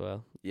before that as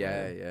well.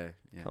 Yeah.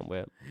 Can't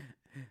wait.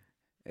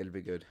 It'll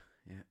be good.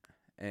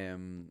 Yeah.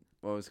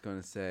 What was I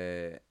going to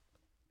say?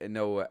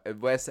 No,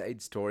 West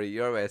Side Story.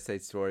 Your West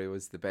Side Story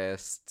was the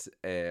best,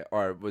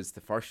 or was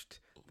the first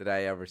that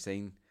I ever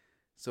seen.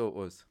 So it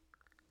was.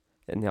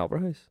 In the Opera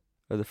House,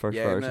 or the first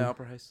Yeah, version. in the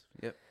Opera House.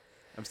 Yep.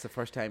 It was the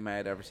first time I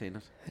had ever seen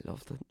it. I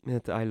loved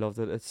it. I loved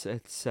it.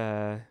 It's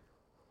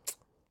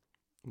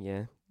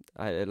yeah.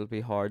 It'll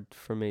be hard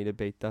for me to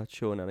beat that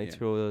show in any Yeah.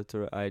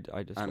 show. I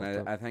just And loved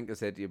it. I think I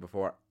said to you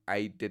before,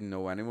 I didn't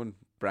know anyone.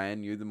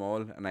 Brian knew them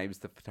all, and I was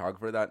the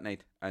photographer that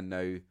night. And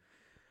now,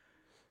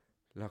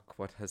 look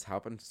what has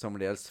happened.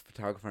 Somebody else is the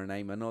photographer, and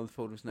I'm in all the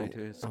photos now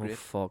too. It's Oh great.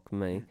 fuck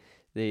me.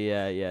 The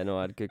yeah, no,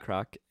 I had a good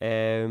crack.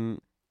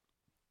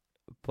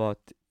 But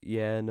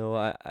yeah, no,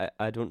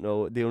 I don't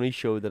know. The only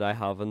show that I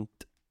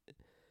haven't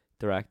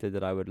directed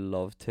that I would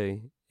love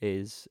to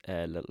is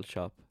Little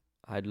Shop.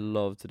 I'd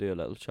love to do a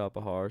Little Shop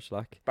of Horrors,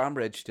 like.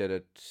 Banbridge did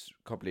it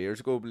a couple of years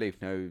ago, I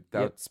believe. Now,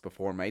 that's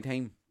before my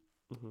time.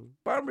 Mm-hmm.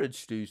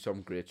 Banbridge do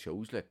some great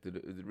shows, like they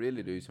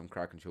really do some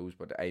cracking shows,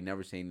 but I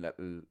never seen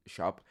Little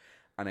Shop,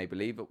 and I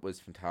believe it was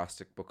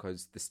fantastic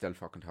because they still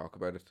fucking talk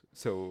about it.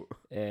 So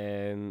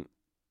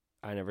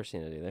I never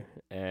seen it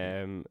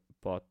either.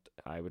 But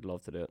I would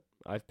love to do it.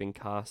 I've been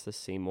cast as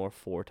Seymour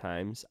 4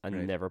 times and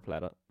Right. never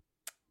played it.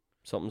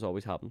 Something's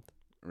always happened.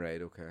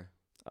 right, okay,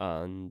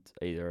 And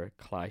either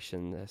clash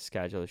in the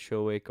schedule of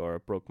show week or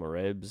broke my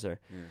ribs or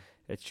yeah.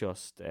 it's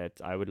just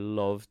I would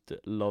love to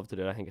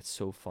do it. I think it's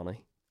so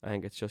funny. I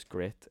think it's just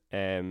great.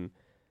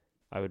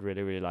 I would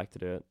really, really like to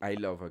do it. I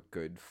love a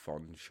good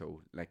fun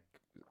show, like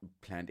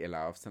plenty of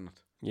laughs in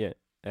it. Yeah.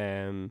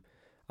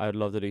 I would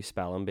love to do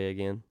Spelling Bee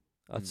again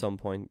at Mm. some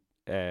point.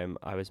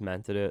 I was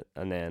meant to do it,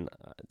 and then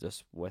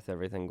just with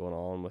everything going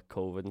on with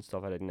COVID and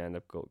stuff, I didn't end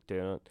up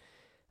doing it.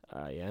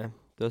 Yeah,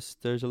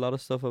 there's a lot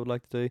of stuff I would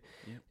like to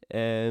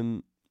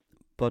do.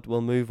 But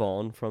we'll move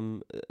on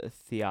from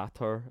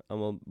theatre,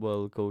 and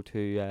we'll go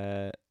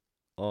to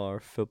our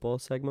football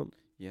segment.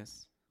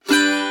 Yes.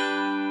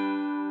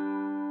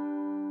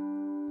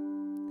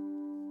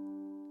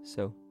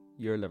 So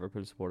you're a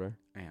Liverpool supporter.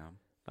 I am.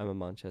 I'm a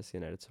Manchester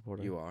United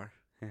supporter. You are.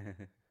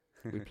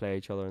 We play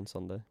each other on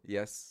Sunday.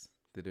 Yes,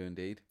 they do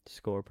indeed.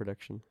 Score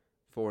prediction.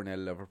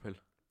 4-0 Liverpool.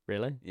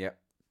 Really? Yeah.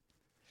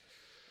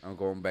 I'm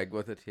going big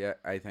with it. Yeah,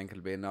 I think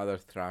it'll be another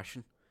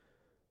thrashing.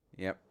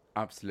 Yep,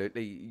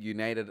 absolutely.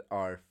 United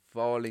are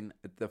falling.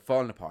 They're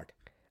falling apart.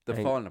 They're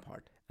think- falling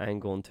apart. I'm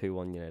going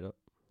 2-1 United.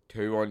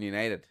 2-1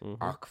 United. Mhm.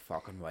 Oh,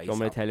 fucking way. Do you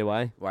want me to tell you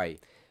why? Why?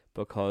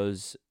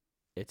 Because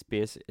it's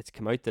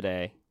come out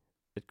today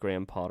that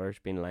Graham Potter's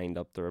been lined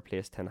up to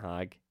replace Ten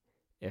Hag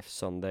if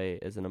Sunday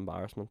is an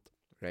embarrassment.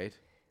 Right.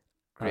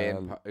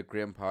 Graham, Um,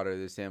 Graham Potter,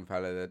 the same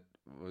fella that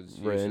was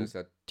Ruined useless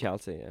at.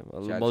 Chelsea, yeah.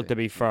 Well, Chelsea. to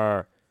be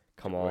fair,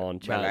 come Well, on, well,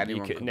 Chelsea.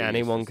 anyone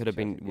Anyone could be could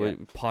have useless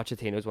been. at Chelsea,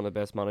 Pochettino's one of the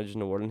best managers in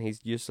the world, and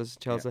he's useless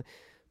at Chelsea.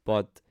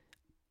 But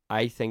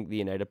I think the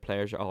United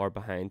players are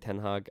behind Ten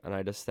Hag, and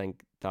I just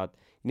think that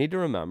you need to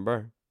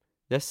remember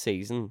this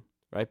season,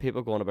 right?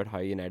 People going about how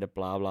United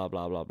blah blah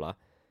blah blah blah.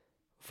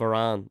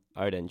 Varane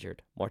out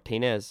injured,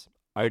 Martinez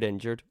out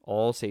injured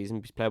all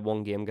season. He's played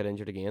one game, got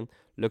injured again.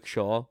 Luke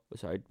Shaw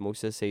was out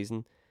most of the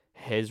season.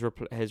 His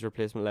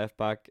replacement left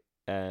back,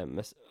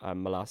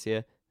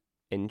 Malacia,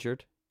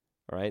 injured.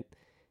 All right,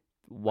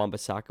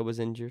 Wan-Bissaka was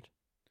injured.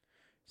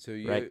 So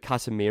you, Right,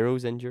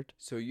 Casemiro's injured.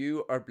 so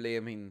you are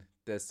blaming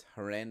this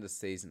horrendous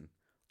season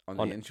on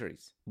On- the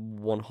injuries.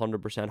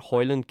 100%.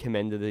 Hoyland came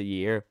into the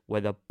year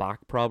with a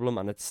back problem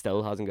and it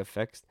still hasn't got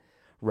fixed.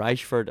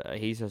 Rashford,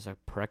 he's just a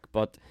prick.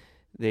 But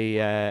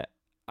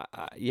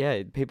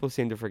people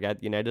seem to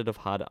forget United have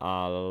had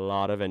a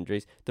lot of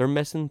injuries. They're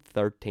missing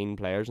 13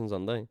 players on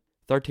Sunday.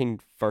 13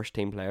 first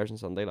team players on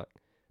Sunday. Like,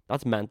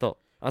 that's mental.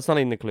 That's not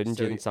even including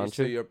Jadon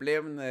Sancho. So you're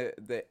blaming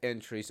the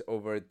injuries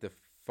over the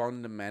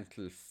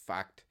fundamental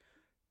fact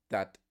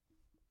that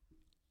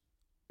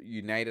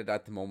United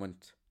at the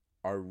moment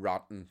are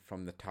rotten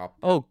from the top.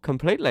 Oh,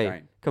 completely.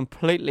 down.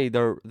 Completely.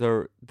 They're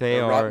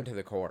They're rotten to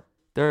the core.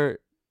 Their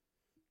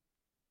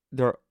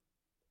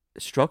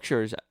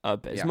structure's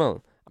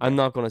abysmal. I'm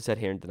not going to sit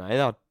here and deny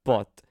that,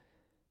 but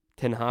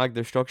Ten Hag,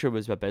 their structure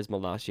was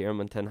abysmal last year, and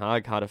when Ten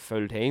Hag had a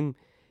full team,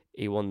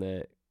 he won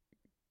the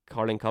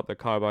Carling Cup, the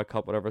Carabao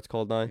Cup, whatever it's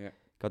called now,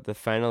 got the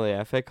final of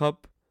the FA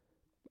Cup,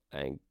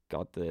 and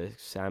got the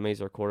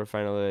semis or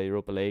quarter-final of the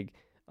Europa League,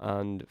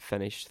 and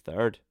finished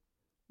third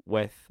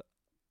with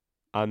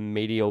a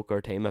mediocre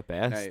team at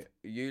best, Now,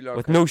 you look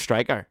with no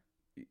striker.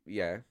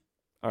 Yeah.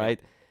 Alright,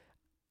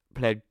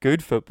 played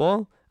good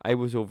football. I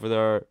was over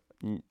there,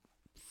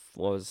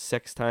 was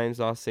 6 times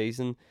last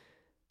season.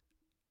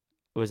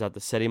 Was at the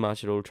City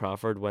match at Old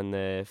Trafford when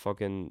they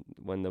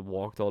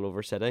walked all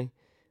over City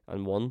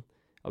and won.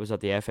 I was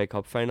at the FA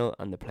Cup final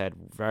and they played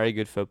very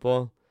good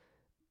football.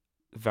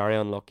 Very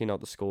unlucky not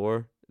to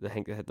score. I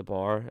think they hit the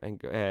bar and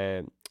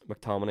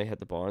McTominay hit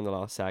the bar in the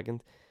last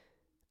second.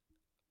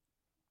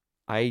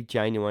 I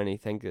genuinely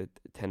think that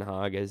Ten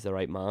Hag is the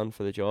right man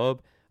for the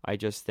job. I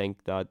just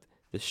think that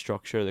the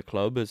structure of the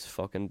club is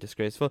fucking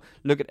disgraceful.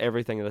 Look at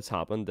everything that's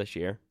happened this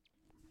year.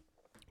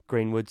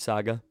 Greenwood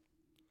saga.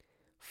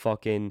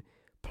 Fucking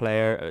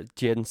player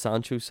Jadon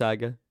Sancho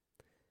saga.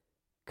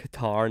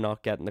 Qatar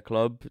not getting the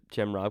club.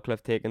 Jim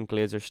Ratcliffe taking.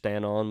 Glazer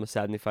staying on with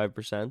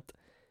 75%.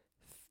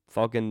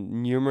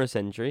 Fucking numerous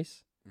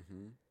injuries.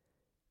 Mm-hmm.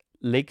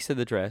 Leaks of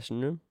the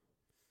dressing room.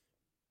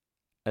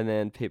 And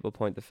then people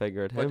point the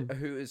finger at him. But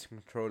who is in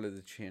control of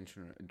the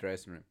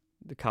dressing room?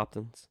 The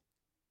captains.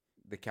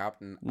 The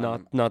captain.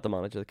 Not the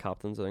manager. The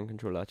captains are in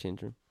control of that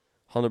change room.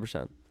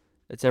 100%.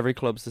 It's every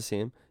club's the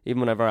same.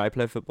 Even whenever I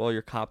play football,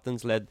 your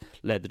captains led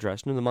the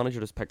dressing room. The manager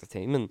just picked the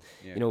team and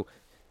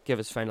give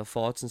his final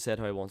thoughts and said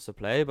how he wants to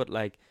play. But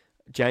like,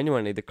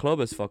 genuinely, the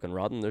club is fucking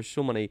rotten. There's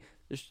so many.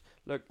 There's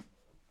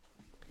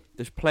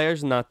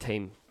players in that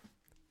team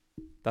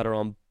that are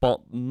on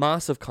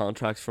massive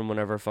contracts from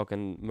whenever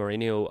fucking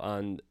Mourinho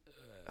and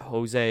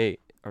Mourinho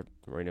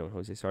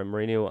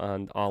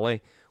and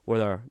Ollie were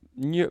there.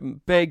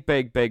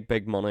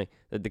 Big money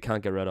that they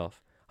can't get rid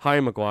of.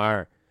 Harry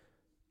Maguire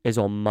is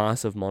on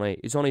massive money.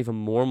 He's on even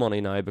more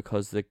money now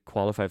because they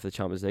qualified for the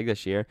Champions League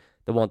this year.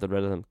 They wanted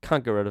rid of him.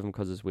 Can't get rid of him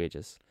because of his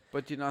wages.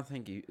 But do you not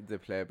think they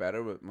play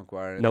better with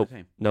Maguire in No, the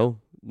team? No.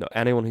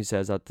 Anyone who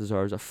says that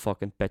deserves a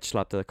fucking bitch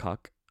slap to the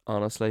cock.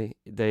 Honestly,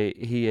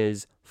 he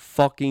is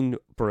fucking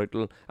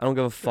brutal. I don't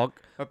give a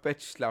fuck. A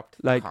bitch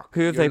slapped the Like, cock.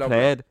 who have they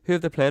played? Who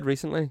have they played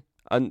recently?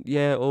 And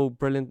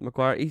brilliant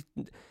Maguire.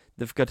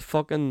 They've got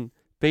fucking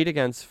beat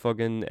against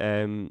fucking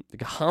they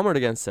got hammered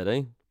against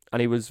City,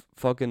 and he was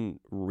fucking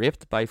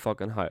raped by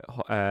fucking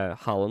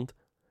Haaland.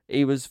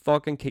 He was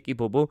fucking kicky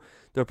bobo.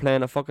 They're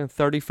playing a fucking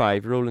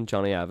 35-year-old in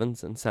Johnny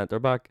Evans in centre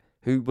back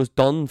who was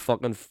done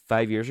fucking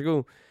 5 years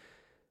ago.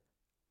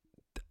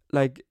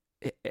 Like,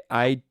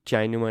 I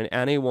genuinely,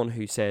 anyone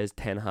who says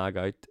Ten Hag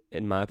out,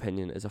 in my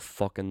opinion, is a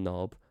fucking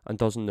knob and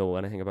doesn't know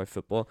anything about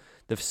football.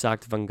 They've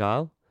sacked Van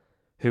Gaal,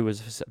 who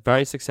was a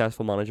very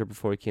successful manager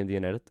before he came to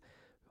United.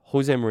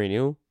 Jose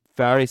Mourinho,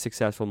 very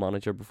successful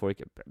manager before he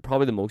came,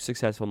 probably the most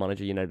successful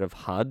manager United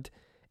have had,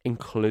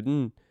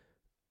 including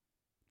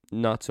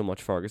not so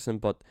much Ferguson,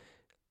 but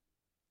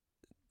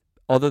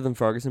other than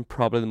Ferguson,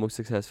 probably the most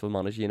successful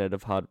manager United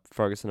have had,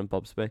 Ferguson and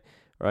Bubsby,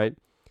 right?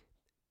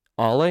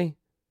 Ollie,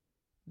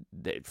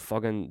 they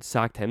fucking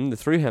sacked him. They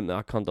threw him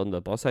that cunt under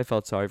the bus. I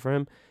felt sorry for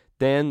him.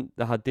 Then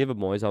they had David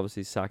Moyes,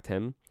 obviously sacked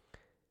him.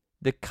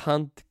 They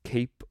can't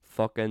keep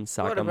fucking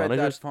sacking what about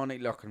managers. that funny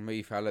looking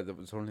wee fella that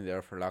was only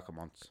there for like a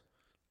month?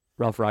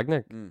 Ralph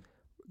Ragnick. Mm.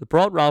 They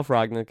brought Ralph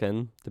Ragnick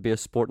in to be a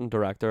sporting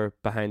director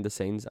behind the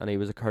scenes, and he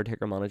was a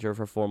caretaker manager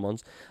for 4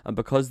 months. And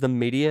because the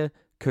media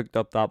cooked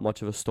up that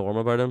much of a storm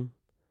about him,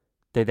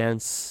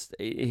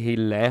 he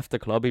left the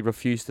club. He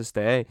refused to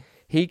stay.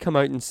 He come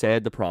out and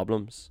said the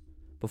problems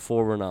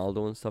before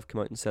Ronaldo and stuff came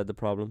out and said the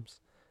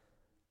problems,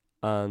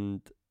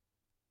 and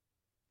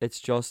it's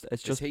just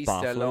Is he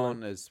baffling. still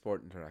on as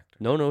sporting director?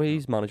 No,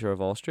 he's manager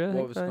of Austria. What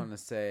I was going to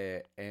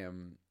say,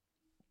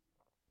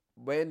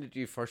 when did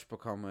you first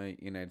become a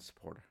United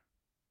supporter?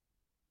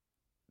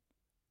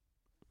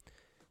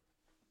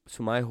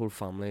 So my whole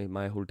family,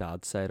 my whole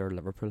dad's side are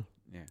Liverpool,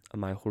 Yeah. and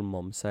my whole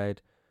mum's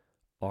side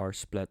are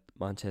split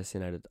Manchester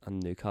United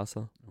and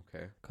Newcastle.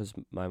 Okay. Because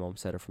my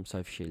mum's side are from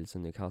South Shields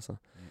in Newcastle.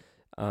 Yeah.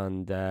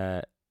 And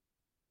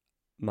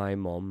my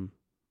mum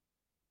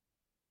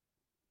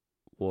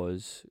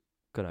was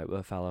going out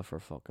with a fella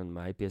for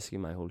basically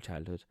my whole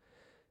childhood.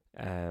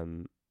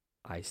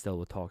 I still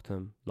would talk to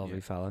him. Lovely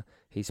Yeah. fella.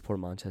 He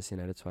supported Manchester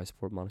United, so I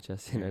support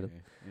Manchester United.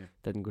 Yeah.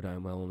 Didn't go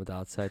down well on my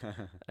dad's side.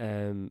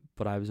 Yeah.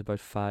 But I was about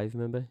 5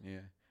 maybe.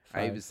 Yeah.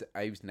 5.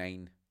 I was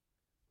 9.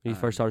 When you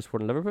first started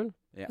supporting Liverpool?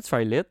 Yeah. That's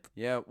very late.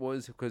 Yeah, it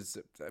was because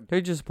Who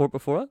did you support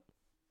before it?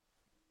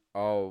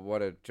 oh,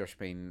 what had just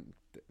been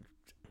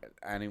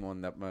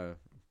anyone that my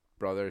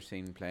brother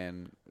seen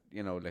playing,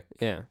 like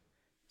Yeah.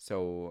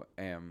 so.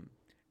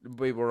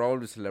 We were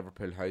always a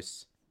Liverpool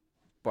house,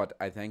 but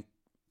I think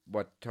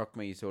what took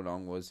me so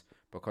long was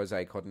because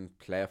I couldn't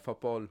play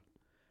football.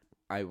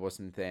 I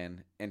wasn't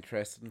then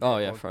interested in football. Oh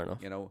yeah, fair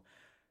enough.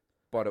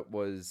 But it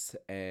was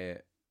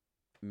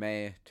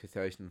May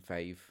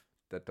 2005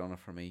 that done it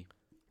for me.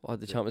 What,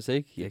 the Champions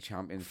League? The Yeah,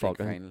 Champions League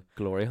fucking final.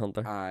 glory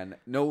hunter. And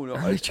no,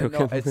 I'm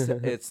joking.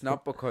 it's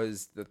not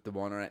because that the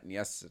one or it. And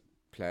yes, it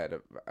played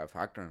a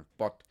factor in it,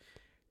 but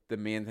the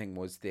main thing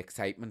was the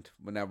excitement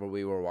whenever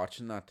we were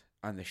watching that,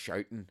 and the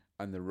shouting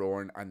and the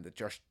roaring and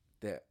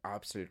the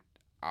absolute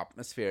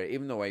atmosphere.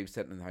 Even though I was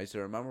sitting in the house, I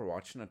remember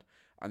watching it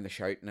and the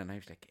shouting, and I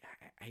was like,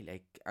 I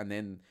like. And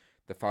then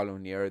the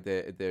following year,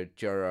 the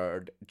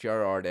Gerrard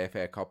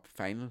FA Cup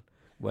final.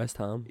 West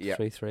Ham, Yeah.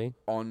 3-3.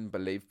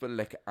 Unbelievable,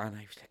 like, and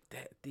I was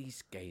like,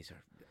 these guys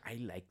are. I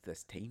like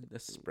this team.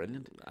 This is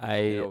brilliant.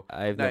 I've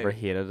now- never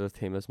hated the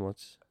team as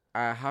much.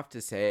 I have to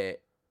say,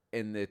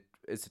 is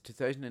it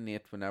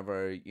 2008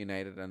 whenever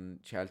United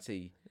and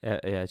Chelsea?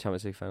 Yeah,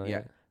 Champions League final.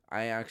 Yeah,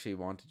 I actually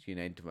wanted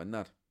United to win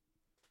that.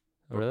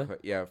 Oh, really?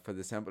 Yeah, for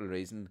the simple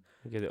reason.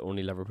 You're the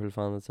only Liverpool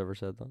fan that's ever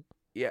said that.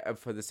 Yeah,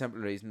 for the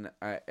simple reason,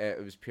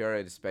 it was pure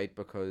out of spite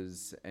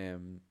because I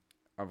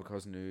have a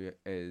cousin who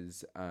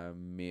is a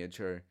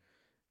major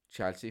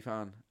Chelsea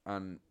fan,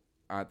 and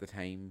at the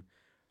time,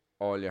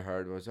 all you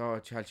heard was, oh,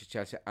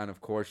 Chelsea, and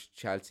of course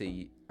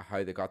Chelsea,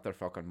 how they got their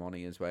fucking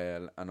money as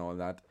well, and all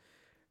that,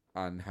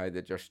 and how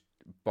they just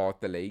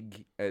bought the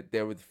league.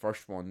 They were the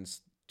first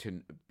ones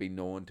to be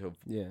known to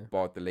have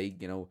bought the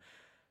league,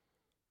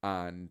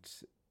 and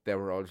they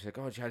were always like,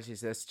 oh,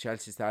 Chelsea's this,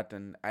 Chelsea's that,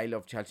 and I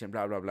love Chelsea and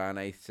blah blah blah, and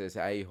I says,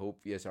 I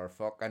hope yous are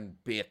fucking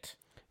bait.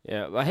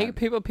 Yeah, but I think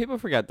people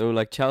forget though,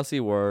 like Chelsea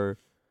were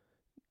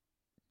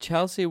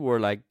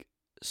like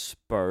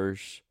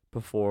Spurs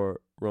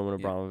before Roman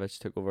Abramovich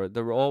took over.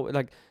 They were all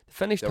like they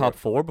finished top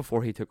 4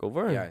 before he took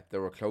over. Yeah, they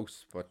were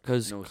close, but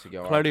because no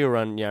cigar. Claudio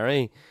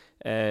Ranieri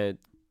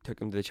took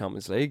him to the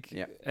Champions League.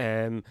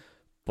 Yeah.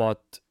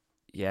 But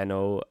yeah,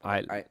 no,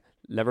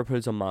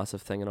 Liverpool's a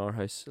massive thing in our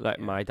house. Like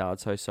my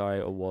dad's house, sorry,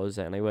 it was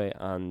anyway,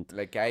 and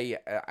like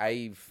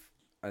I've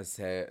I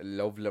say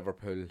love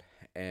Liverpool,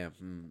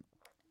 and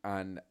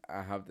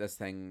I have this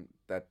thing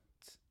that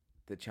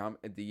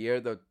the year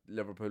that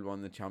Liverpool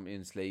won the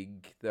Champions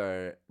League,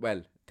 in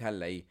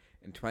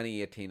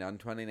 2018 and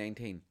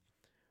 2019,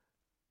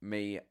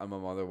 me and my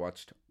mother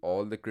watched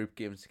all the group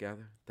games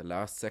together, the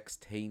last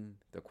 16,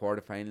 the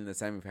quarterfinal, the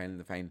semi-final,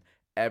 the final,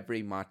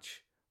 every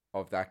match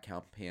of that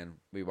campaign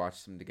we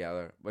watched them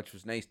together, which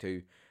was nice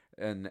too.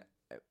 And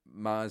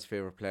Ma's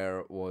favourite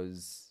player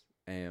was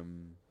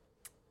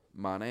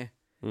Mane.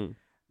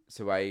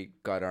 So I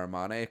got our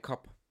Mane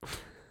cup,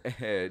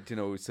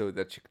 so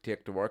that she could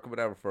take to work or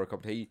whatever for a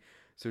cup of tea.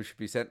 So she'd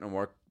be sitting and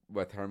work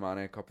with her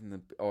Mane cup, and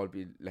they'd all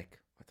be like,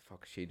 what the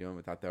fuck is she doing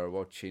with that there?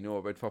 What does she know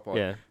about football?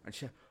 Yeah. And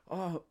she,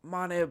 oh,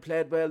 Mane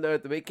played well there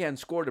at the weekend,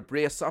 scored a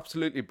brace,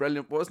 absolutely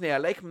brilliant, wasn't he? I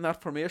like him in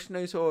that formation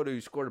I saw, who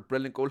scored a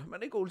brilliant goal. How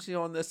many goals is he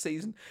on this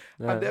season?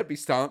 Yeah. And they'd be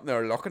standing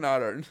there looking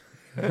at her,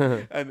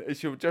 and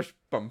she would just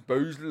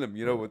bamboozle them,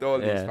 with all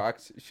these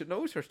facts. She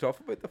knows her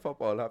stuff about the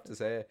football, I have to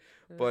say.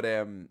 But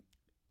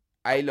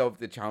I love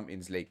the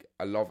Champions League.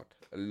 I love it.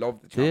 I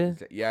love the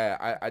Champions League.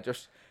 Yeah, I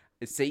just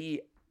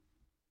see,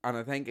 and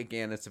I think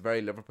again it's a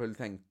very Liverpool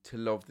thing to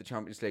love the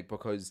Champions League,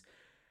 because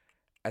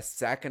a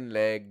second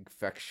leg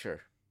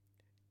fixture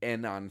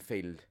in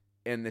Anfield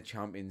in the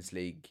Champions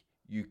League,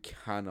 you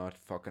cannot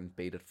fucking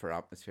beat it for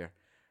atmosphere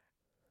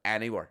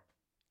anywhere.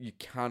 You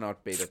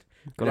cannot beat it.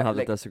 Gonna have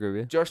to disagree with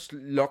you. Just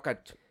look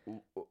at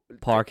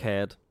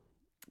Parkhead.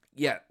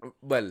 Yeah,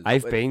 well,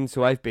 I've been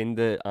to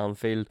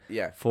Anfield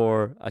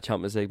for a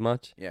Champions League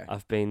match. Yeah.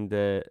 I've been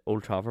to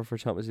Old Trafford for a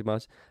Champions League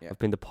match. Yeah. I've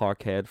been to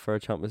Parkhead for a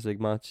Champions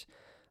League match,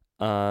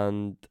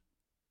 and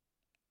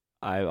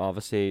I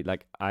obviously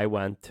I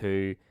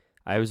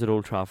was at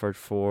Old Trafford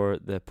for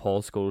the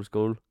Paul Scholes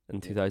goal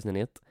in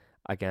 2008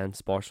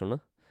 against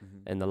Barcelona.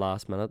 In the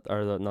last minute,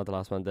 or not the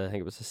last minute, I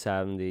think it was the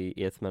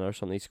 78th minute or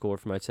something. He scored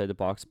from outside the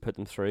box, put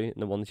them through, and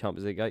they won the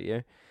Champions League that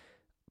year.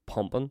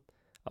 Pumping.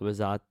 I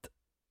was at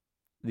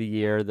the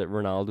year that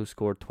Ronaldo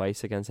scored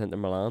twice against Inter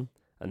Milan,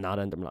 and that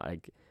Inter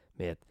Milan,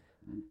 mate,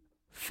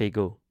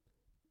 Figo,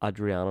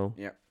 Adriano,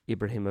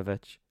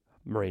 Ibrahimovic,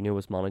 Mourinho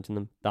was managing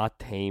them. That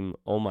team,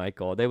 oh my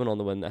god, they went on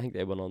to win. I think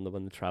they went on to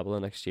win the treble the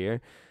next year.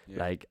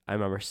 Yeah. I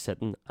remember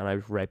sitting, and I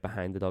was right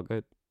behind the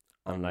dugout,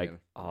 and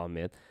oh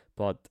mate,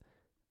 but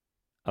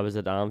I was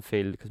at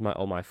Anfield because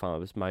my family,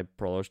 it was my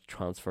brother's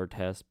transfer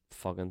test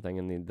fucking thing,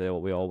 and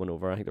we all went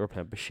over. I think they were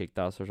playing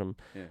Besiktas or something,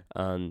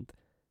 and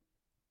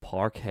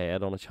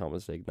Parkhead on a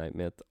Champions League night,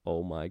 mate.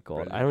 Oh my god,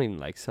 Brilliant. I don't even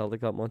like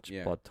Celtic that much,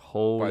 Yeah. but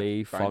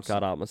holy fuck, bouncing.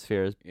 that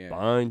atmosphere is Yeah.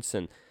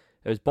 bouncing.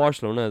 It was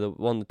Barcelona, the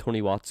one that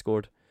Tony Watt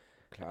scored,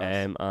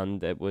 Class.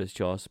 and it was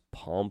just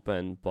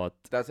pumping. But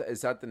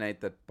Is that the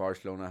night that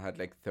Barcelona had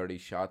like 30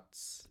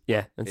 shots?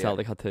 yeah, and Yeah.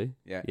 Celtic had 2.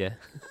 Yeah. Yeah,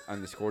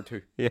 And they scored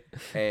 2. yeah.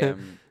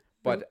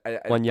 But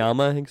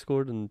Wanyama, I think,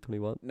 scored, and Tony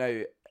Watt.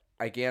 now,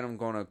 again, I'm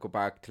going to go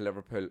back to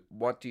Liverpool.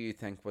 What do you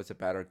think was a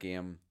better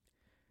game?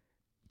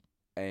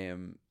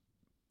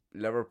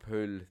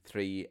 Liverpool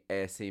 3,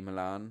 AC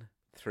Milan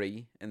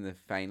 3 in the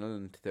final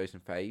in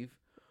 2005,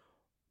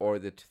 or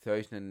the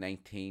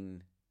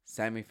 2019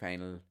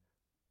 semi-final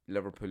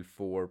Liverpool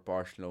 4,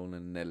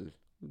 Barcelona 0?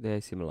 The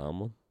AC Milan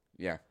one.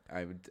 Yeah,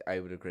 I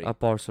would agree. That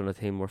Barcelona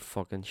team were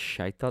fucking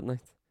shite that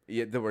night.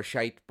 Yeah, they were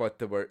shite, but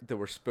they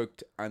were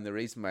spooked, and the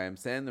reason why I'm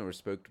saying they were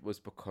spooked was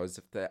because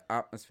of the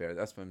atmosphere.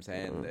 That's what I'm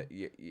saying.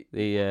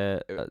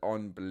 That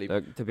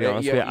unbelievable. To be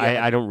honest with you,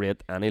 I don't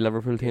rate any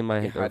Liverpool team. I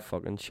you think they're had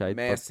fucking shite.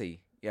 But Messi,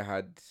 you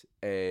had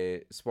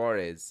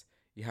Suarez,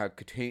 you had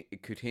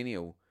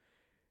Coutinho.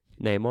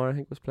 Neymar, I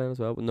think, was playing as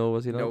well. But no,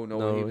 was he not?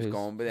 No, he was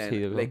gone. But was he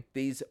then, gone? like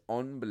these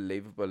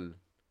unbelievable,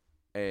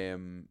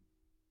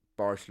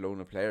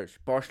 Barcelona players,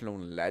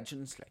 Barcelona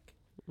legends, like,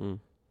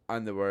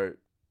 and they were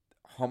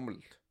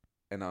humbled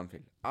in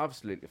Anfield.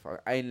 Absolutely,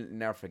 I'll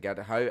never forget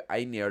how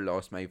I near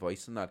lost my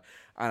voice in that.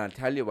 And I'll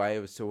tell you why I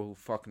was so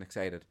fucking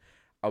excited.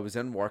 I was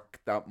in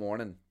work that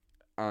morning,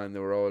 and they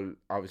were all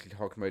obviously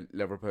talking about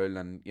Liverpool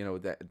and, you know,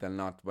 they'll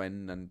not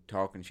win and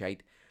talking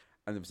shite.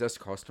 And there was this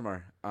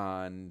customer,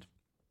 and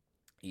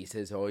he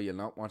says, "Oh, you'll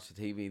not watch the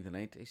TV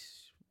tonight?" I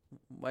says,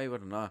 "Why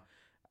would I not?"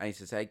 And he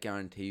says, "I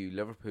guarantee you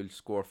Liverpool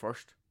score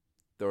first.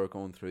 They're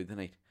going through the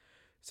night."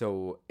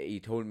 So he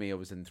told me I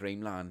was in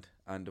dreamland,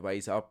 and the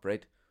wise up,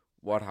 right?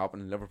 What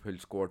happened? Liverpool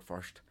scored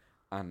first,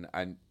 and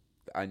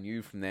I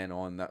knew from then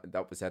on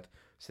that was it.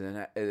 So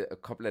then a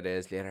couple of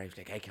days later, I was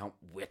like, I can't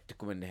wait to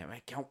go into him. I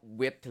can't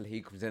wait till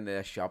he comes into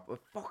this shop. I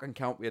fucking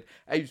can't wait.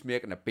 I was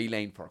making a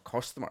beeline for a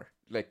customer,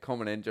 like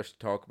coming in just to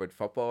talk about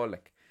football,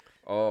 like,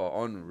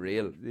 oh,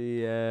 unreal.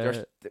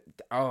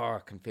 I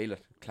can feel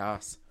it.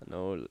 Class. I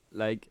know,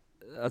 like,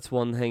 that's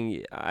one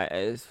thing.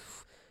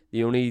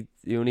 The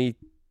only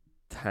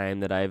time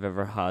that I've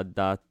ever had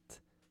that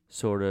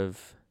sort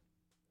of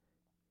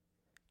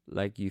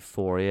like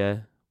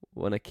euphoria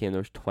when it came, there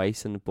was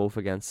twice, and both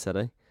against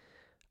City.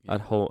 Yeah.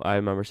 At home, I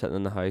remember sitting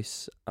in the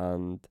house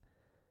and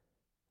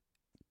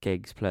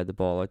Giggs played the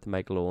ball out to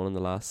Michael Owen in the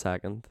last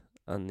second,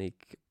 and he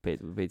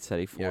beat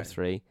City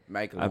 4-3.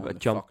 Michael Owen, the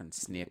fucking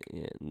snake.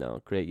 Yeah,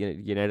 no, great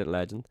United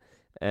legend.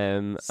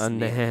 And Snake.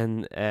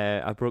 then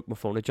I broke my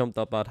phone. I jumped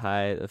up that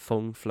high, the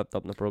phone flipped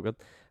up and I broke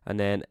it. And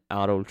then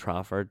at Old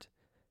Trafford,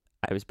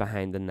 I was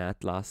behind the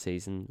net last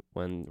season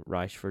when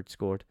Rashford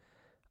scored.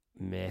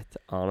 Mate,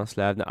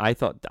 honestly, I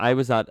thought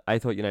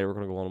United were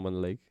going to go on and win the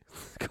league.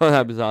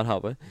 I was that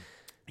happy.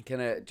 Can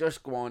I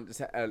just go on to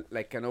say,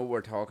 like, I know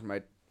we're talking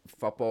about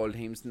football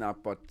teams and that,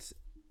 but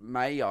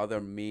my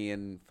other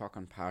main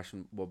fucking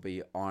passion will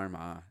be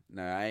Armagh.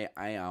 Now,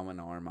 I am an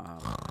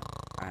Armagh,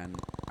 and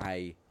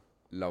I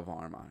love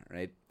Armagh,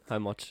 right? How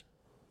much?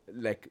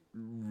 Like,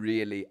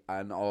 really,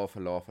 an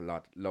awful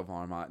lot. Love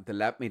Armagh. They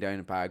let me down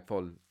a bag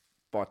full,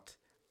 but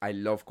I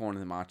love going to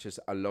the matches.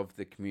 I love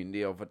the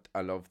community of it.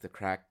 I love the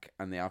crack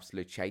and the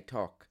absolute shite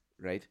talk,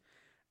 right?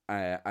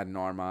 At an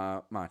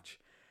Armagh match.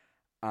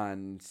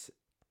 And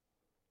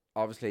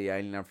obviously,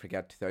 I'll never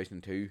forget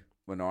 2002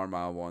 when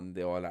Armagh won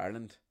the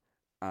All-Ireland.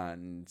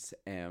 And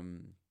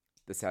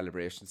the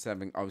celebrations.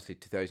 Obviously,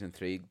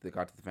 2003, they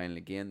got to the final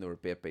again. They were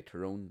beat by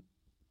Tyrone.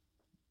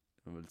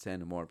 I will say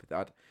no more about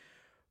that.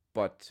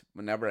 But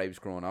whenever I was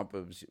growing up, I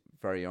was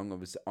very young, it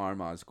was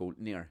Armagh's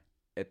golden year.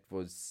 It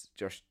was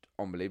just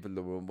unbelievable.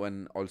 They were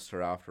winning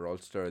Ulster after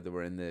Ulster. They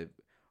were in the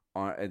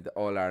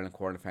All-Ireland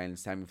quarterfinals,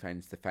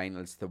 semi-finals, the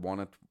finals. They won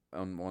it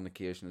on one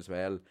occasion as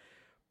well.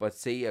 But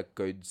see a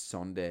good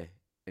Sunday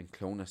in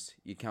Clonus,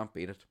 you can't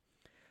beat it.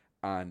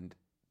 And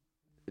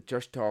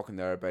just talking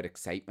there about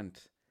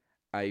excitement,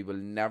 I will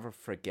never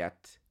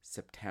forget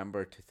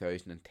September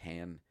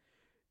 2010.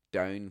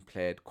 Down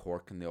played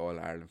Cork in the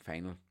All-Ireland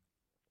final.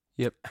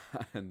 Yep.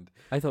 And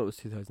I thought it was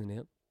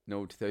 2008.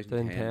 no,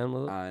 2010. 2010,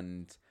 was it?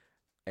 And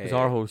Because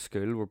our whole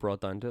school were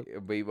brought down to it.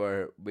 we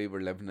were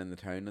living in the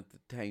town at the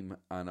time,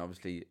 and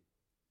obviously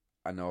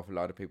an awful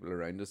lot of people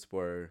around us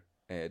were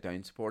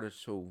Down supporters.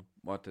 So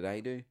what did I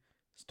do?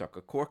 Stuck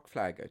a Cork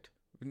flag out.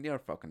 Near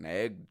fucking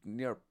egg,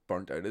 near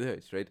burnt out of the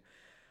house, right?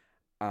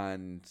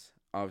 And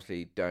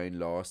obviously Down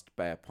lost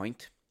by a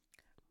point.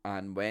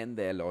 And when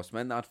they lost,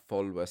 when that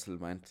full whistle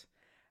went,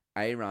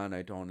 I ran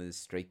out onto the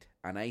street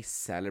and I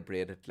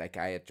celebrated like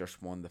I had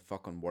just won the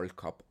fucking World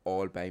Cup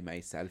all by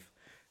myself.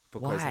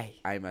 Because Why?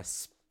 I'm a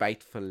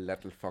spiteful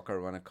little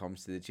fucker when it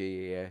comes to the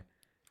GAA.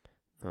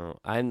 No,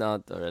 I'm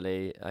not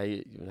really.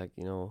 I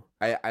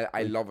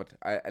love it.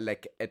 I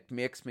like, it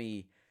makes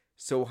me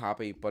so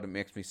happy, but it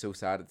makes me so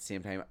sad at the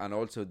same time. And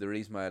also the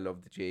reason why I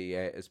love the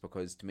GAA is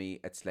because to me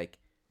it's like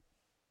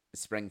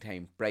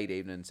springtime, bright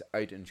evenings,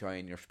 out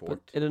enjoying your sport. But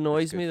it It's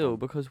annoys good me though fun.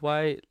 because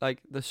why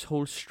like this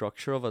whole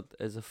structure of it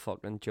is a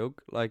fucking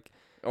joke. Like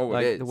Oh,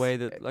 like it is. the way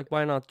that like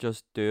why not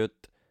just do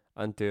it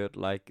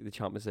like the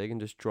Champions League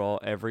and just draw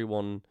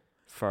everyone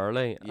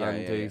fairly Yeah,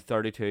 and yeah, do yeah.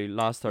 32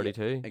 last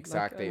 32. Like,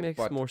 exactly, it makes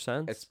but more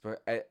sense.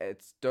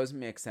 it does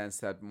make sense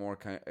that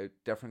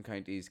different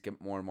counties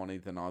get more money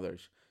than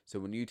others. So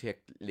when you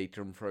take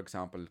Leitrim, for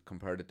example,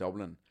 compared to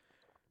Dublin,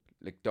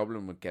 like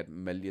Dublin would get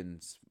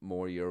millions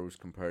more euros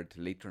compared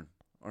to Leitrim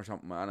or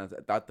something, and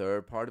that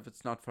there part of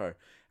it's not fair.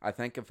 I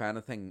think if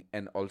anything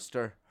in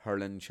Ulster,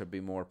 hurling should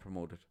be more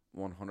promoted.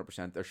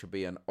 100%, there should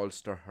be an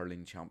Ulster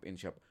hurling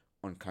championship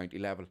on county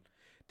level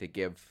to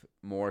give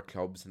more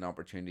clubs an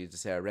opportunity to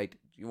say, right,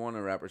 you want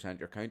to represent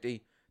your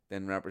county,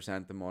 then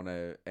represent them on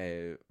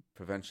a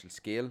provincial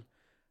scale,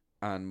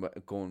 and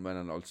go and win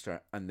an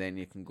Ulster, and then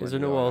you can go. Is there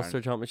into no All Ulster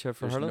Ireland. Championship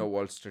for There's hurling? no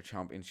Ulster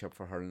Championship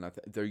for hurling.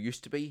 There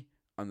used to be,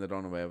 and they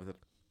done away with it.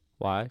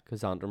 Why?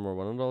 Because Antrim were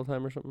winning all the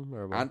time or something?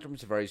 Or what?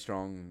 Antrim's a very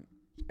strong,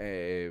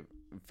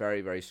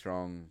 very very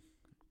strong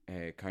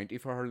county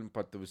for hurling,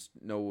 but there was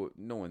no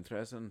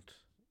interest in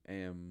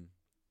it.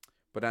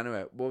 But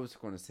anyway, what was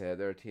I going to say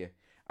there to you?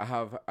 I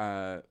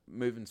have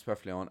moving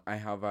swiftly on. I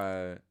have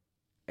a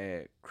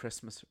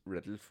Christmas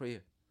riddle for you.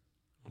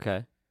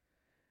 Okay.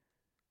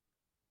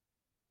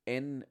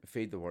 In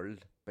Feed the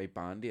World by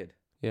Band-Aid.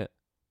 Yeah.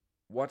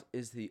 What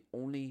is the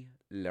only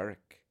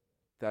lyric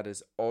that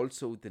is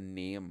also the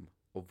name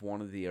of one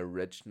of the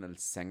original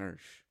singers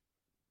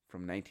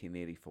from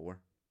 1984?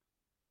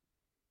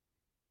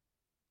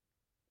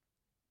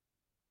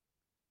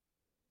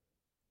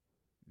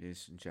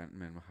 Ladies and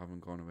gentlemen, we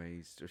haven't gone away.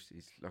 He's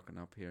looking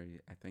up here.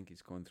 I think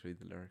he's going through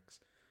the lyrics.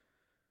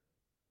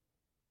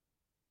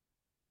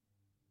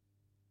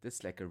 This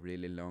is like a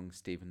really long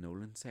Stephen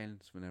Nolan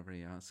silence whenever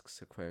he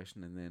asks a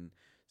question and then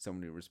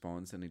somebody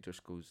responds and he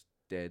just goes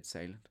dead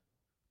silent.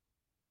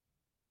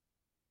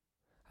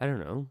 I don't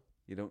know.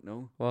 You don't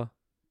know? What?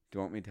 Do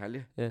you want me to tell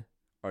you? Yeah.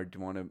 Or do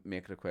you want to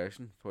make it a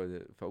question for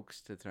the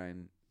folks to try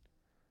and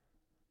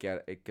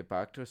get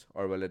back to us?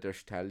 Or will I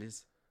just tell you?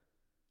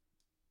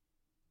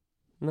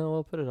 No,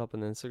 I'll put it up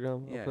on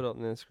Instagram. Yeah. I'll put it up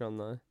on Instagram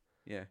now.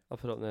 Yeah, I'll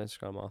put it up on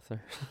Instagram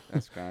after.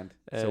 that's grand.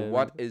 So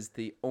what is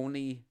the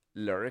only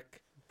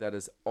lyric that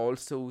is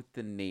also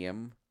the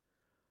name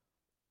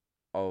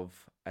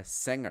of a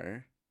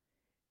singer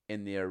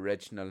in the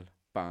original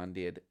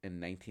Band-Aid in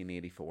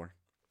 1984?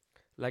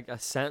 Like a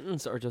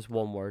sentence or just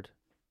one word?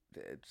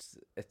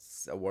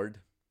 It's a word.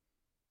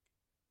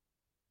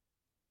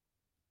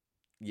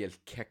 You'll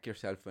kick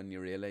yourself when you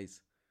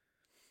realise.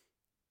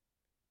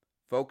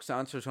 Folks,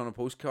 answers on a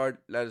postcard.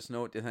 Let us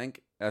know what you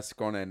think. That's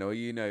gonna annoy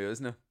you now,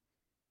 isn't it?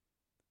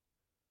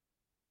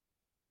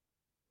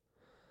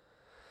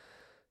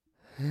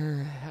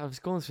 I was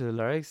going through the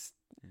lyrics.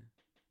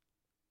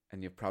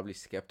 And you've probably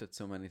skipped it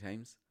so many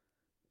times.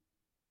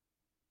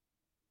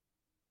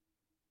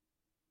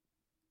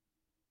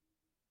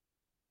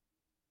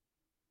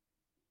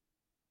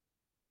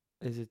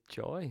 Is it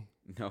Joy?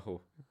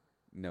 No,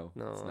 No,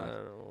 it's I not.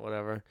 don't know,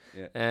 whatever.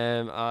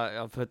 Yeah.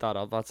 I'll put that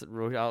up. That's it.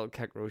 I'll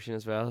kick Roshan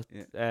as well.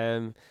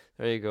 Yeah.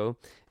 There you go.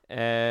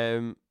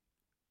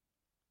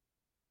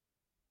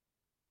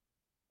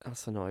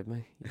 That's annoyed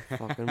me. You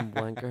fucking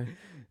wanker.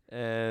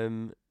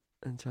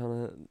 I'm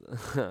trying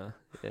to.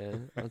 Yeah,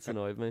 that's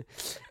annoyed me.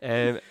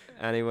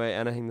 Anyway,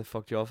 anything that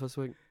fucked you off this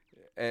week?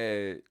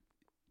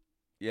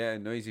 Yeah,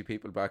 noisy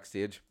people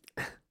backstage.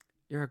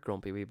 You're a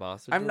grumpy wee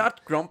bastard. I'm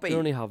not grumpy. You're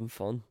only having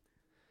fun.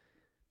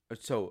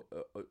 So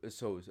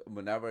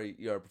whenever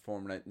you're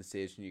performing out in the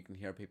stage and you can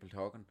hear people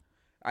talking,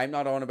 I'm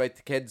not on about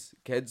the kids.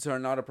 Kids are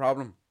not a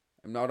problem.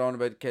 I'm not on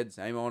about the kids.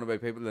 I'm on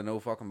about people that know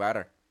fucking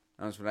better.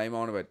 That's what I'm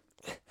on about.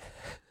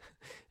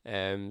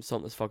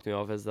 Something that's fucked me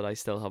off is that I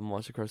still haven't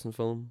watched a Christmas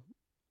film.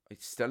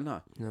 It's still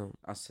not. No.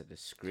 That's a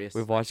disgrace.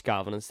 We've watched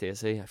Gavin and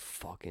Stacey. I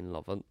fucking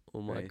love it.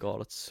 Oh my Right.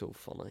 god, it's so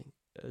funny.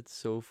 It's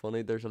so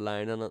funny. There's a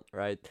line in it,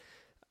 right?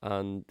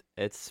 And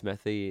it's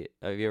Smithy.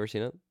 Have you ever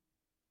seen it?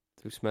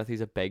 So Smithy's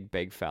a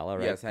big fella,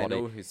 right? Yes, I But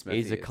know who Smithy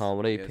he's a is.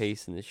 comedy Yes.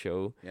 piece in the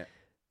show. Yeah.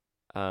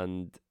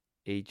 And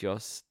he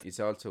just He's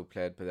also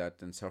played by that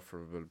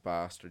insufferable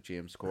bastard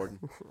James Corden.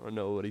 I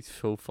know, but he's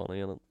so funny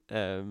in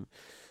it.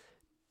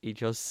 He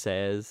just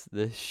says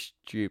the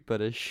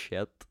stupidest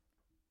shit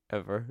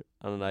ever,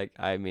 and like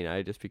I mean,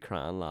 I'd just be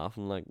crying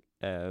laughing like.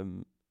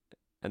 And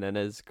then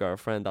his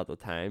girlfriend at the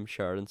time,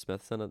 Sheridan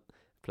Smith's in it,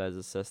 plays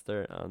his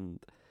sister, and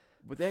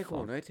Were they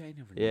going out? I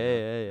never knew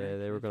yeah, that.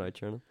 they were going out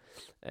during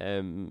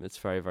it. It's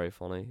very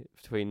funny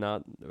between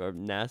that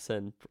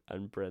Nessa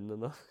and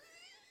Brendan.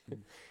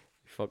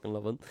 Fucking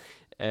love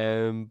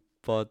it.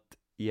 But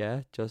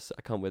yeah, just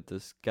I can't wait to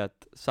get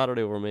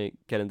Saturday over me,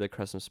 get into the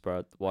Christmas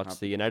spirit, watch Happy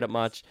the United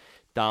match.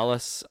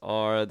 Dallas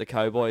or the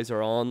Cowboys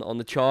are on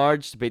the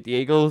charge to beat the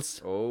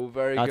Eagles. Oh,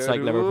 very That's good.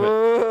 like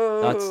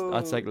Liverpool. That's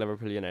Whoa. like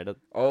Liverpool United.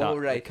 Oh, The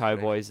right.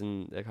 Cowboys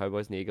and the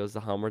Eagles. They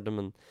hammered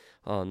them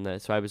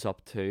so I was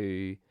up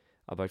to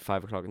about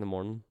 5 o'clock in the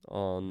morning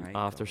on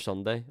My after God.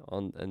 Sunday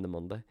in the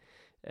Monday,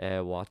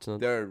 watching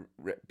it. They're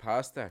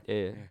past there.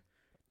 Yeah.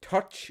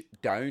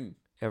 Touchdown.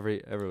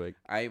 every week,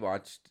 I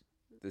watched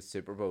the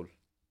Super Bowl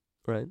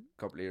right? a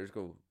couple of years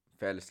ago.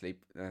 Fell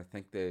asleep. I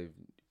think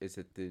is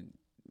it the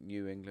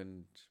New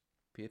England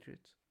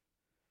Patriots?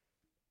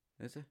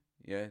 Is it?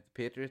 Yeah, the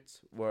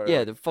Patriots were.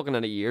 Yeah, the fucking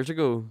 8 years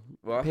ago.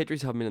 What?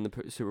 Patriots haven't been in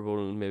the Super Bowl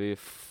in maybe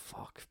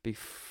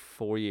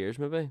 4 years,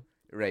 maybe.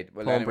 Right.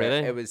 Well, Tom anyway,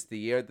 Brady. it was the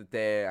year that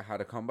they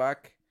had a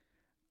comeback,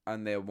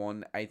 and they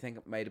won. I think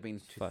it might have been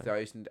Fine.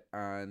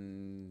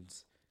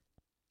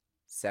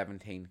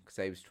 2017 because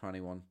I was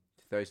 21.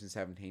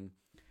 2017.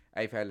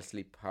 I fell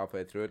asleep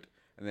halfway through it,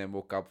 and then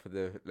woke up for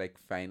the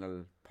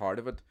final part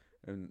of it,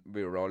 and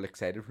we were all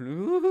excited.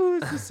 Ooh,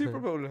 it's the Super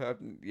Bowl.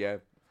 Yeah,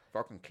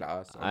 fucking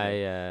class.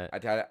 I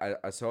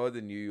saw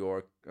the New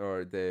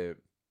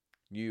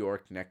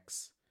York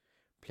Knicks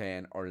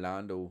playing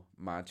Orlando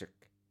Magic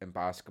in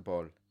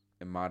basketball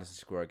in Madison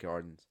Square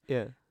Gardens,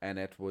 Yeah. and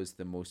it was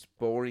the most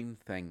boring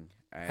thing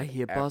I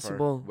hate ever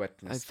basketball.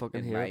 witnessed I fucking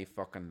in hate my it.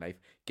 fucking life.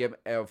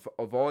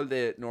 Of all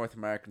the North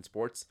American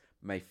sports,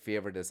 my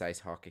favorite is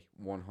ice hockey,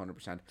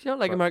 100%. Do you not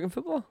like But- American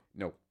football?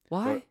 No,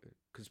 Why?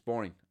 because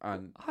boring,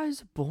 and How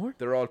is it boring?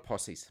 they're all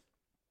pussies.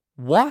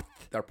 What?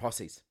 They're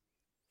pussies.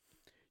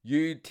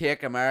 You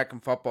take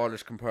American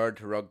footballers compared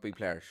to rugby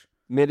players.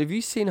 Mate, have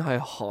you seen how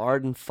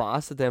hard and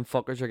fast that them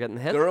fuckers are getting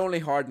hit? They're only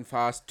hard and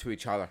fast to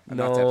each other, and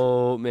that's it.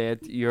 No,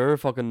 mate, you're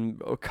fucking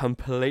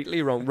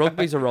completely wrong.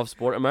 Rugby's a rough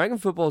sport. American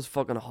football's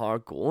fucking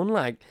hard going.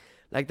 Like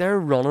they're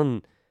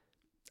running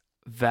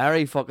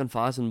very fucking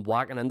fast and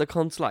whacking into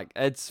cunts. Like,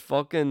 it's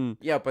fucking.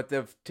 Yeah, but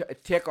they've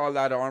take all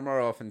that armor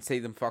off and see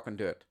them fucking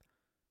do it.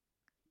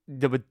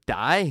 They would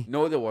die.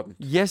 No, they wouldn't.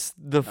 Yes,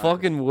 the Not-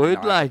 fucking would.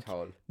 not Like, at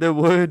all. they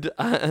would.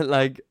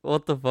 Like,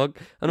 what the fuck?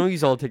 I know you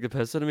all take the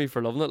piss out of me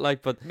for loving it.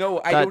 Like, but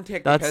No, I that- don't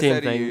take the that piss same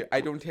out thing- of you.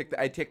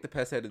 I take the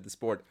piss out of the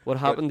sport. what But-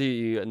 happened to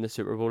you in the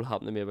Super Bowl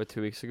happened to me about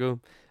 2 weeks ago.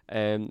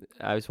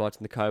 I was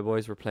watching the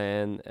Cowboys were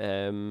playing.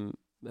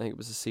 I think it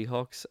was the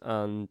Seahawks,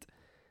 and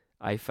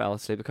I fell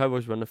asleep. The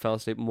Cowboys were in. I fell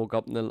asleep and woke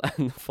up in the,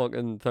 in the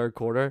fucking third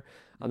quarter,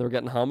 and they were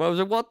getting hammered. I was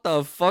like, "What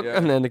the fuck?" Yeah.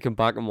 And then they came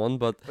back and won.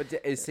 But But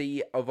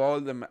see, of all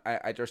them,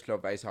 I just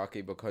love ice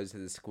hockey because of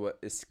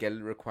the skill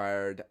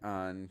required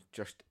and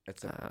just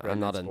it's a I'm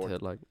brilliant not sport. into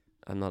it. Like,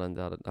 I'm not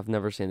into it. I've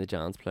never seen the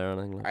Giants play or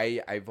anything.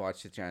 Like. I've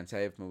watched the Giants. I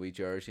have my wee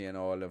jersey and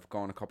all. I've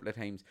gone a couple of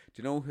times. Do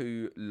you know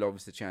who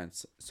loves the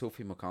Giants?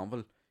 Sophie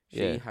McConville. She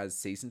Yeah. has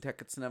season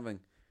tickets and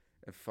everything.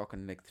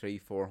 Fucking like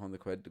 300-400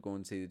 quid to go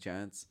and see the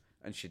Giants,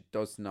 and she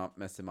does not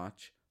miss a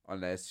match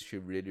unless she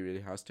really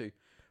really has to.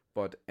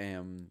 But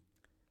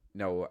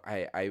no,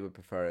 I would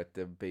prefer it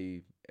to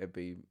be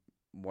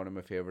one of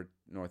my favorite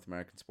North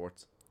American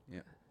sports. Yeah,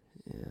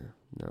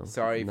 no.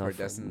 Sorry not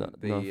for dissing not,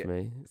 the- not for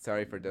me.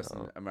 Sorry for dissing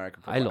No.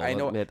 American I football. love I it,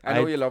 know, mate. I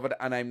know I- you love it,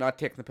 and I'm not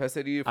taking the piss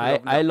out of you for I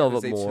loving love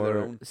because it each to their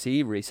more. own.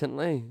 See,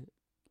 recently,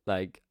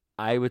 like,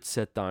 I would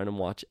sit down and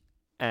watch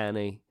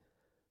any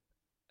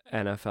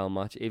NFL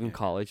match, even Yeah.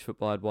 college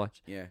football I'd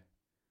watch, Yeah.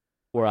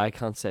 where I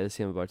can't say the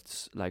same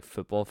about like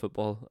football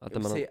at the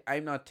minute. See,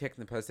 I'm not taking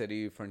the piss out of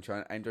you for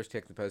enjoying. I'm just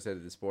taking the piss out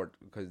of the sport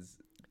because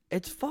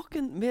It's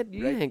fucking, mate,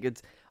 you Right. think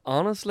it's,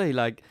 honestly,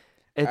 like,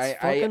 it's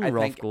fucking I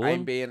rough think going.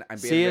 I'm being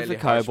See if really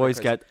the harsh Cowboys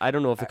because get, I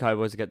don't know if the I-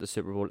 Cowboys get the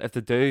Super Bowl. If they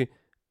do,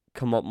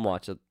 come up and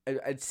watch it.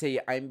 I'd say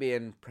I'm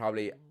being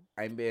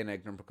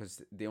ignorant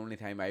because the only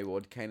time I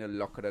would kind of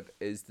look at it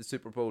is the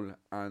Super Bowl,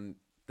 and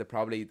the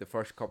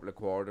first couple of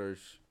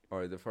quarters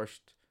or the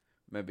first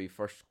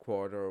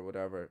quarter or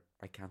whatever.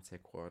 I can't say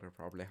quarter.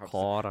 Probably have to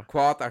say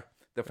quarter.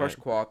 The first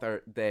Right.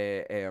 quarter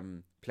they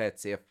play it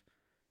safe.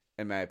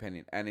 In my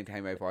opinion,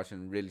 anytime I've watched it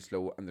really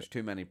slow and there's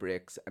too many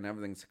breaks and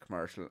everything's a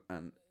commercial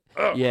and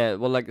Yeah,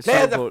 well, like, the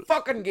play Super Bowl, the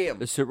fucking game.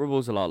 the Super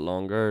Bowl's a lot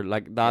longer,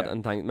 like that, Yeah.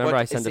 and remember But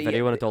I sent a see,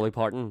 video on a Dolly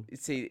Parton?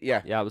 See,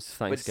 yeah, Yeah, it was but see,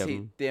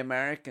 Thanksgiving. the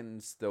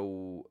Americans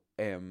though,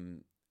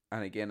 and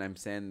again, I'm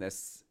saying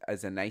this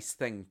as a nice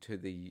thing to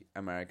the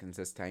Americans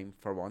this time.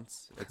 For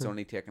once, it's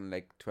only taken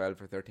like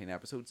 12 or 13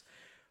 episodes,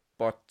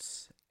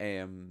 but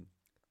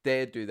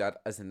they do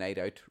that as a night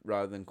out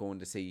rather than going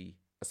to see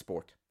a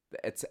sport.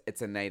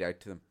 It's a night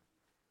out to them.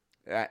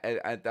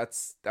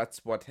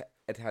 That's what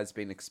it has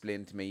been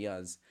explained to me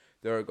as.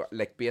 They're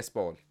like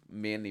baseball,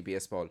 mainly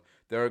baseball.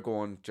 They're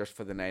going just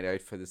for the night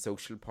out, for the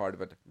social part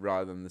of it,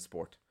 rather than the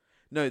sport.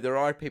 Now, there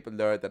are people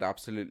there that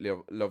absolutely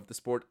love the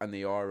sport, and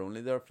they are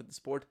only there for the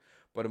sport.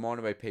 But I'm on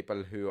about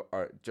people who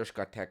are just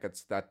got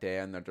tickets that day,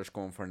 and they're just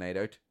going for a night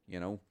out,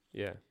 you know.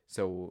 Yeah.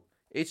 So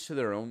each to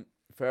their own.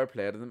 Fair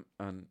play to them,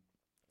 and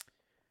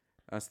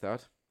that's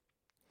that.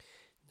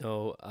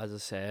 No, as I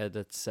said,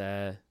 it's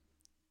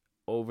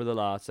over the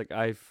last, like,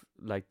 I've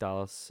like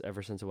Dallas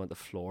ever since I went to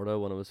Florida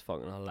when I was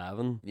fucking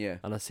 11, Yeah,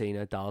 and I seen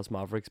a Dallas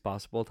Mavericks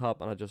basketball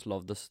top, and I just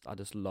loved this. I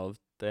just loved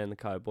the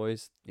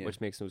Cowboys, Yeah. which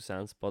makes no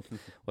sense, but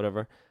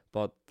whatever.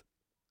 But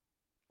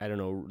I don't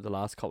know. The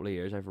last couple of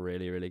years, I've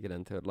really get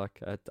into it.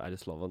 Like, I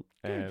just love it.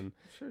 Good.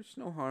 Sure, there's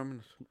no harm in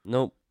it.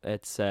 No,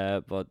 it's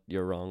but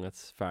you're wrong.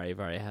 It's very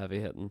heavy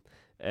hitting.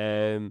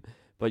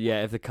 But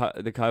yeah, if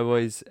the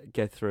Cowboys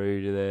get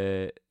through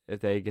to if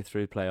they get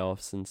through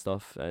playoffs and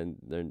stuff, and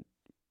they're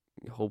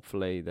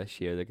hopefully this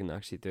year they can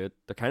actually do it.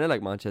 They're kind of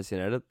like Manchester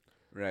United.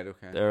 Right.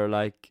 Okay. They're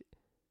like,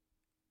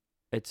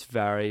 it's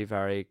very,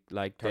 very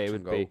like Touch they and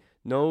would go. be.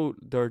 No,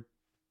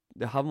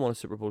 they haven't won a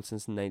Super Bowl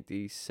since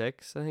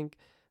 '96, I think,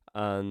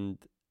 and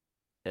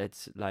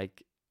it's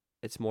like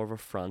it's more of a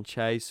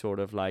franchise, sort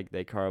of like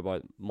they care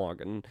about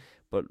marketing.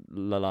 But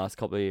the last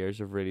couple of years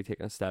have really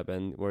taken a step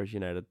in, whereas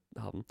United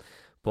haven't.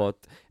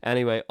 But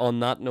anyway, on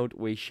that note,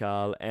 we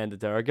shall end it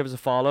there. Give us a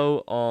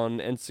follow on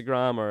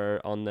Instagram or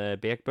on the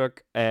Bakebook,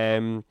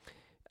 and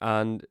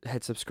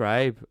hit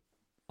subscribe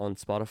on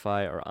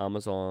Spotify or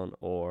Amazon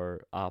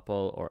or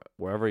Apple or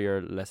wherever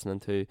you're listening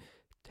to.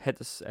 Hit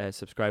the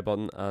subscribe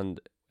button,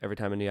 and every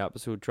time a new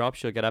episode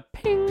drops, you'll get a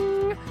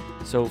ping.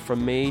 So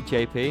from me,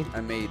 JP,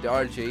 And me,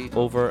 RG.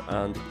 over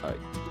and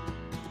out.